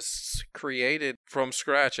has created from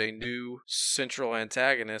scratch a new central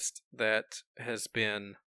antagonist that has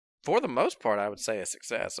been, for the most part, I would say a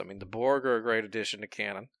success. I mean, the Borg are a great addition to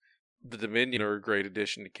canon. The Dominion are a great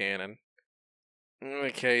addition to canon.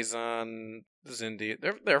 The Kazon, the Xindi,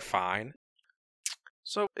 they're fine.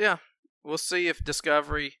 So, yeah. We'll see if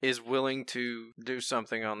Discovery is willing to do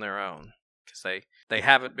something on their own. Because they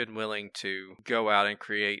haven't been willing to go out and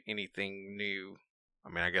create anything new. I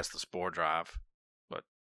mean, I guess the Spore Drive. But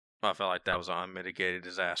I felt like that was an unmitigated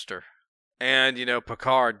disaster. And,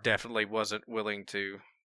 Picard definitely wasn't willing to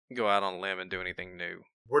go out on a limb and do anything new.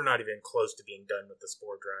 We're not even close to being done with the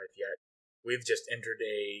Spore Drive yet. We've just entered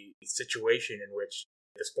a situation in which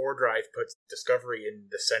the Spore Drive puts Discovery in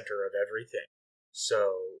the center of everything.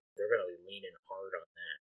 So they're going to be leaning hard on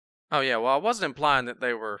that. Oh, yeah. Well, I wasn't implying that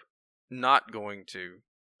they were not going to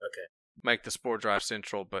make the Spore Drive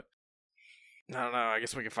central, but I don't know. I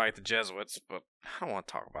guess we can fight the Jesuits, but I don't want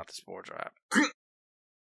to talk about the Spore Drive.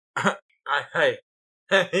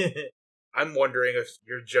 I'm wondering if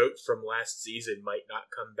your joke from last season might not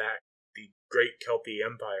come back. The Great Kelpie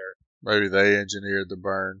Empire. Maybe they engineered the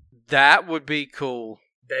burn. That would be cool.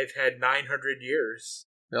 They've had 900 years.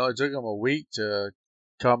 It only took them a week to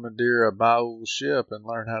commandeer a Baul ship and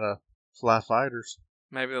learn how to fly fighters.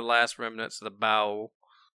 Maybe the last remnants of the Baul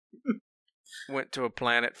went to a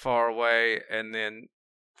planet far away and then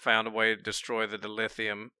found a way to destroy the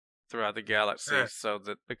dilithium throughout the galaxy so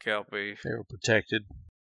that the Kelpie... They were protected.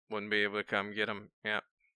 Wouldn't be able to come get them, yeah.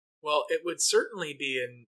 Well, it would certainly be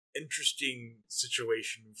an interesting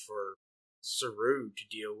situation for Saru to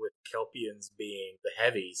deal with Kelpians being the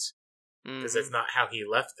heavies. Because that's not how he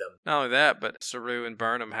left them. Not only that, but Saru and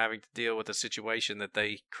Burnham having to deal with a situation that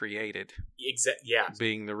they created. Yeah.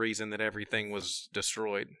 Being the reason that everything was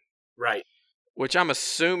destroyed. Right. Which I'm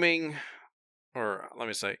assuming, or let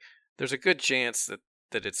me say, there's a good chance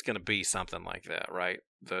that it's going to be something like that, right?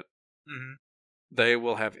 That Mm-hmm. they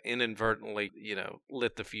will have inadvertently,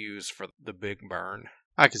 lit the fuse for the big burn.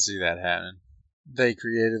 I can see that happening. They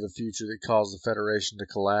created a future that caused the Federation to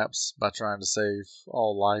collapse by trying to save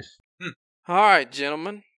all life. All right,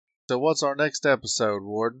 gentlemen. So what's our next episode,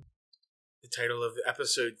 Warden? The title of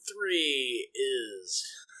episode 3 is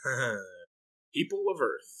People of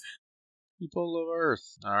Earth. People of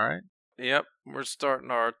Earth. All right. Yep, we're starting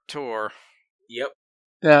our tour. Yep.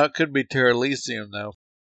 Now, it could be Terra Elysium, though.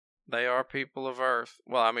 They are people of Earth.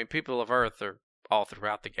 Well, I mean, people of Earth are all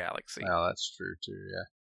throughout the galaxy. Oh, that's true, too, yeah.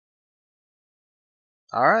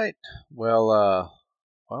 All right. Well,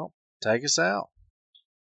 take us out.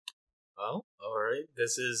 Well, alright.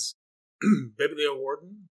 This is Biblio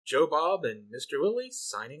Warden, Jobob, and Mr. Willy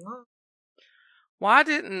signing off. Why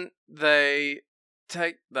didn't they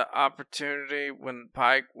take the opportunity when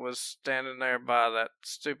Pike was standing there by that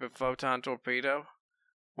stupid photon torpedo?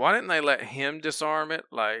 Why didn't they let him disarm it?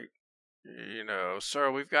 Like,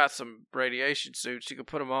 sir, we've got some radiation suits. You can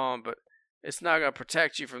put them on, but it's not going to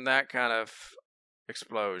protect you from that kind of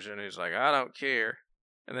explosion. He's like, I don't care.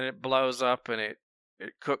 And then it blows up and it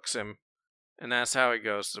cooks him. And that's how he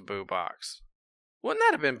goes to the boo box. Wouldn't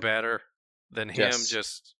that have been better than him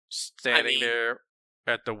just standing there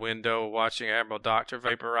at the window watching Admiral Doctor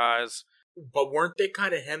vaporize? But weren't they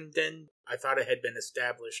kind of hemmed in? I thought it had been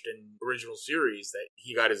established in original series that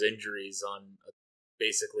he got his injuries on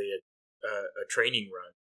basically a training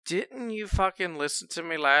run. Didn't you fucking listen to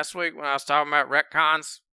me last week when I was talking about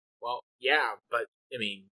retcons? Well, yeah, but, I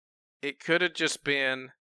mean... It could have just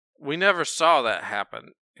been... We never saw that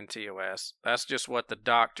happen in TOS. That's just what the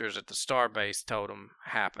doctors at the Starbase told them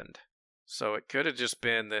happened. So it could have just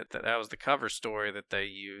been that was the cover story that they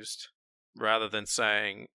used, rather than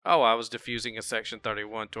saying, oh, I was defusing a Section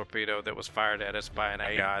 31 torpedo that was fired at us by an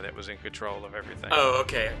AI that was in control of everything. Oh,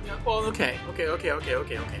 okay. Yeah, well, okay.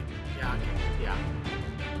 Yeah.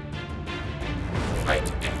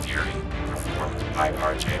 Fight and Fury, performed by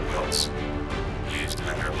R.J. Wills. Used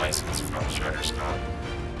under license from Shutterstock.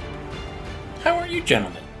 How are you,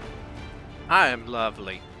 gentlemen? I am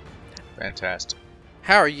lovely. Fantastic.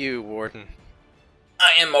 How are you, Warden?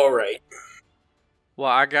 I am alright.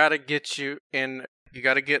 Well, I gotta get you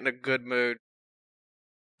gotta get in a good mood.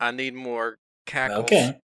 I need more cackles.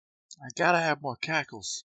 Okay. I gotta have more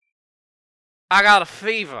cackles. I got a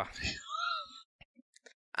fever.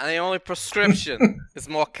 And the only prescription is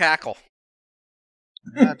more cackle.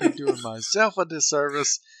 I'd be doing myself a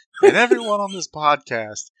disservice and everyone on this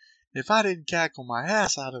podcast if I didn't cackle my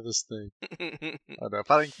ass out of this thing. If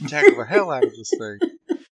I didn't cackle the hell out of this thing.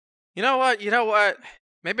 You know what?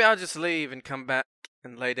 Maybe I'll just leave and come back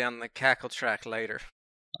and lay down the cackle track later.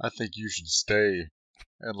 I think you should stay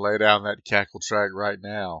and lay down that cackle track right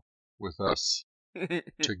now with us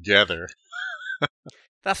together.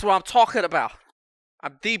 That's what I'm talking about.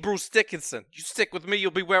 I'm the Bruce Dickinson. You stick with me, you'll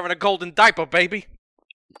be wearing a golden diaper, baby.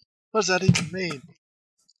 What does that even mean?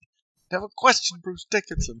 Never question Bruce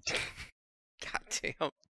Dickinson.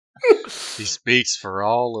 Goddamn. He speaks for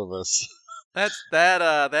all of us.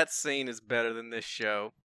 That scene is better than this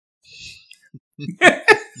show.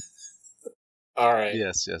 Alright.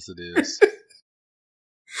 Yes, it is.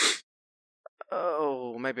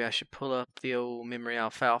 Oh, maybe I should pull up the old memory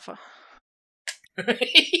alfalfa.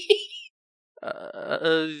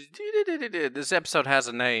 This episode has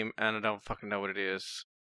a name, and I don't fucking know what it is.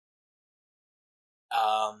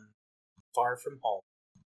 Far From Home.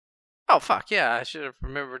 Oh, fuck, yeah, I should have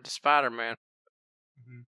remembered the Spider-Man.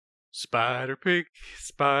 Mm-hmm. Spider Pig,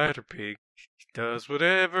 does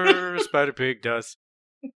whatever Spider Pig does.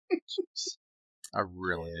 I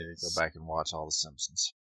really need to go back and watch all The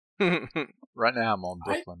Simpsons. Right now I'm on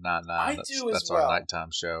Brooklyn Nine-Nine. That's our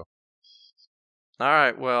nighttime show.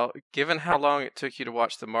 Alright, well, given how long it took you to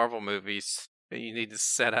watch the Marvel movies, you need to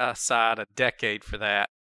set aside a decade for that.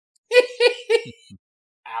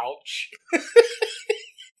 Ouch.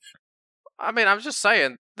 I mean, I'm just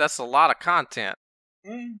saying, that's a lot of content.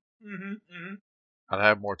 I'd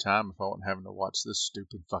have more time if I wasn't having to watch this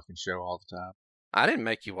stupid fucking show all the time. I didn't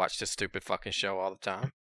make you watch this stupid fucking show all the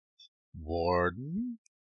time. Warden?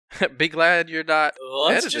 Be glad you're not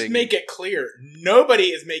Let's editing. just make it clear.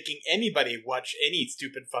 Nobody is making anybody watch any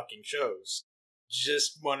stupid fucking shows.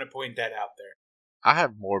 Just want to point that out there. I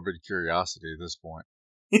have morbid curiosity at this point.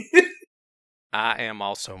 I am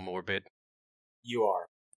also morbid. You are.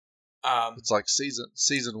 It's like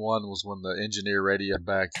season 1 was when the engineer radioed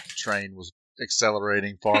back the train was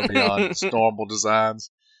accelerating far beyond its normal designs.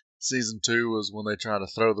 Season 2 was when they tried to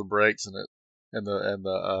throw the brakes and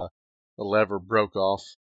the lever broke off.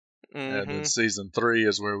 And then season 3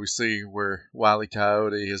 is where we see where Wile E.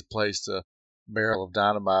 Coyote has placed a barrel of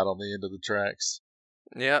dynamite on the end of the tracks.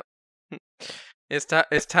 Yep. It's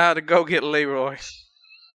time to go get Leroy.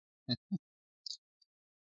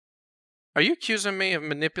 Are you accusing me of not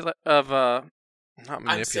manipulating?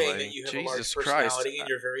 I'm saying that you have a large Jesus personality Christ. and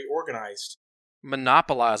you're very organized.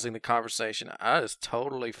 Monopolizing the conversation. I just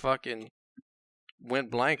totally fucking went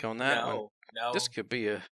blank on that one. No. This could be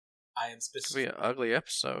an ugly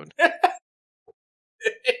episode. Yeah.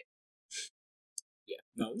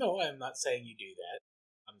 No, I'm not saying you do that.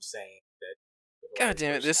 I'm saying that. God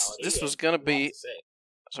damn it! This was gonna be.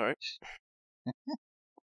 Sorry.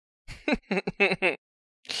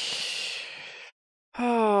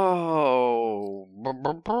 Oh.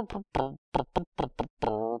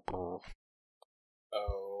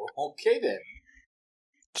 Oh, okay then.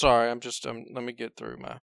 Sorry, let me get through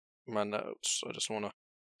my notes. I just want to.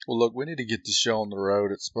 Well, look, we need to get the show on the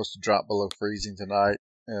road. It's supposed to drop below freezing tonight,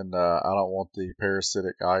 and I don't want the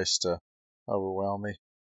parasitic ice to overwhelm me.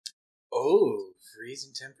 Oh,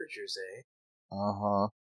 freezing temperatures, eh? Uh-huh.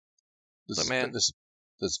 But man, this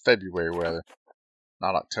is February weather,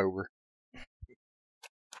 not October.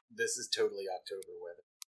 This is totally October weather.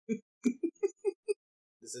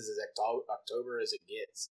 This is as October as it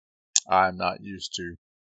gets. I'm not used to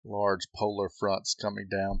large polar fronts coming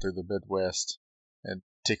down through the Midwest and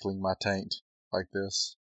tickling my taint like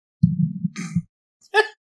this.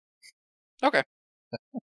 Okay.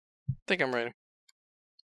 Think I'm ready.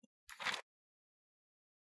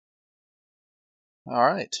 All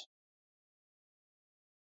right.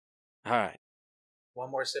 One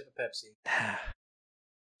more sip of Pepsi.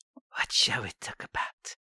 What shall we talk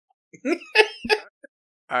about?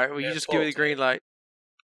 All right, will you just give me the green light?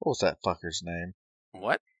 What was that fucker's name?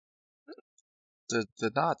 What? The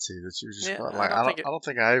Nazi that you were just Yeah, I don't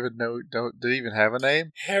think I even know. Did he even have a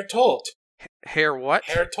name? Herr Tolt. Hair what?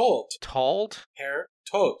 Herr Tolt. Told? Herr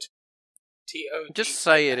Tolt. T-O-T. Just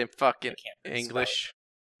say it in fucking English.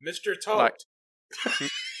 Mr. Tolt. Like-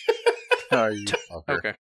 Oh, you fucker.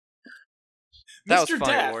 Okay. That Mr. was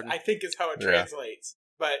funny, Death, Warden. I think is how it translates.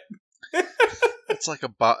 But It's like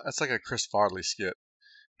a Chris Farley skit.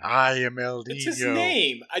 I am El Nino. it's his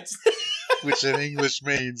name. Which in English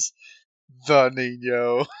means the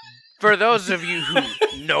Nino. For those of you who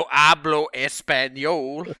no hablo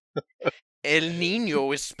español, El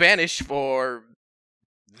Niño is Spanish for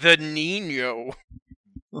the Nino.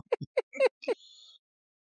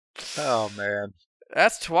 Oh, man.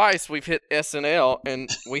 That's twice we've hit SNL, and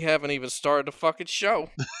we haven't even started the fucking show.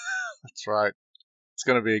 That's right. It's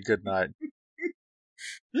going to be a good night.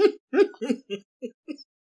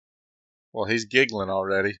 Well, he's giggling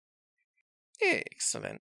already.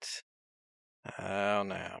 Excellent. Oh,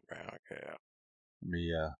 now, brown cow. Let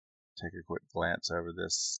me take a quick glance over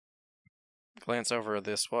this. Glance over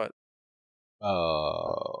this what?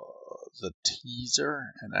 The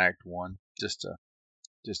teaser in Act 1, just to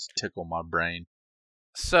tickle my brain.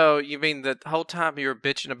 So, you mean the whole time you were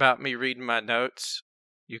bitching about me reading my notes,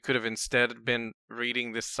 you could have instead been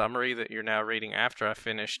reading this summary that you're now reading after I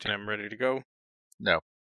finished and I'm ready to go? No.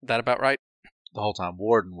 That about right? The whole time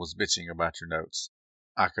Warden was bitching about your notes.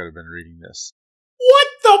 I could have been reading this. What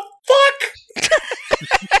the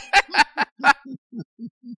fuck?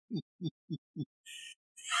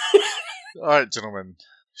 All right, gentlemen.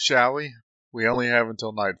 Shall we? We only have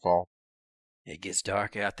until nightfall. It gets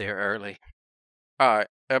dark out there early. Alright,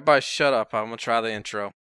 everybody shut up. I'm going to try the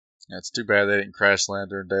intro. It's too bad they didn't crash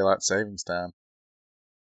land during daylight savings time.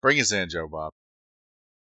 Bring us in, Jobob.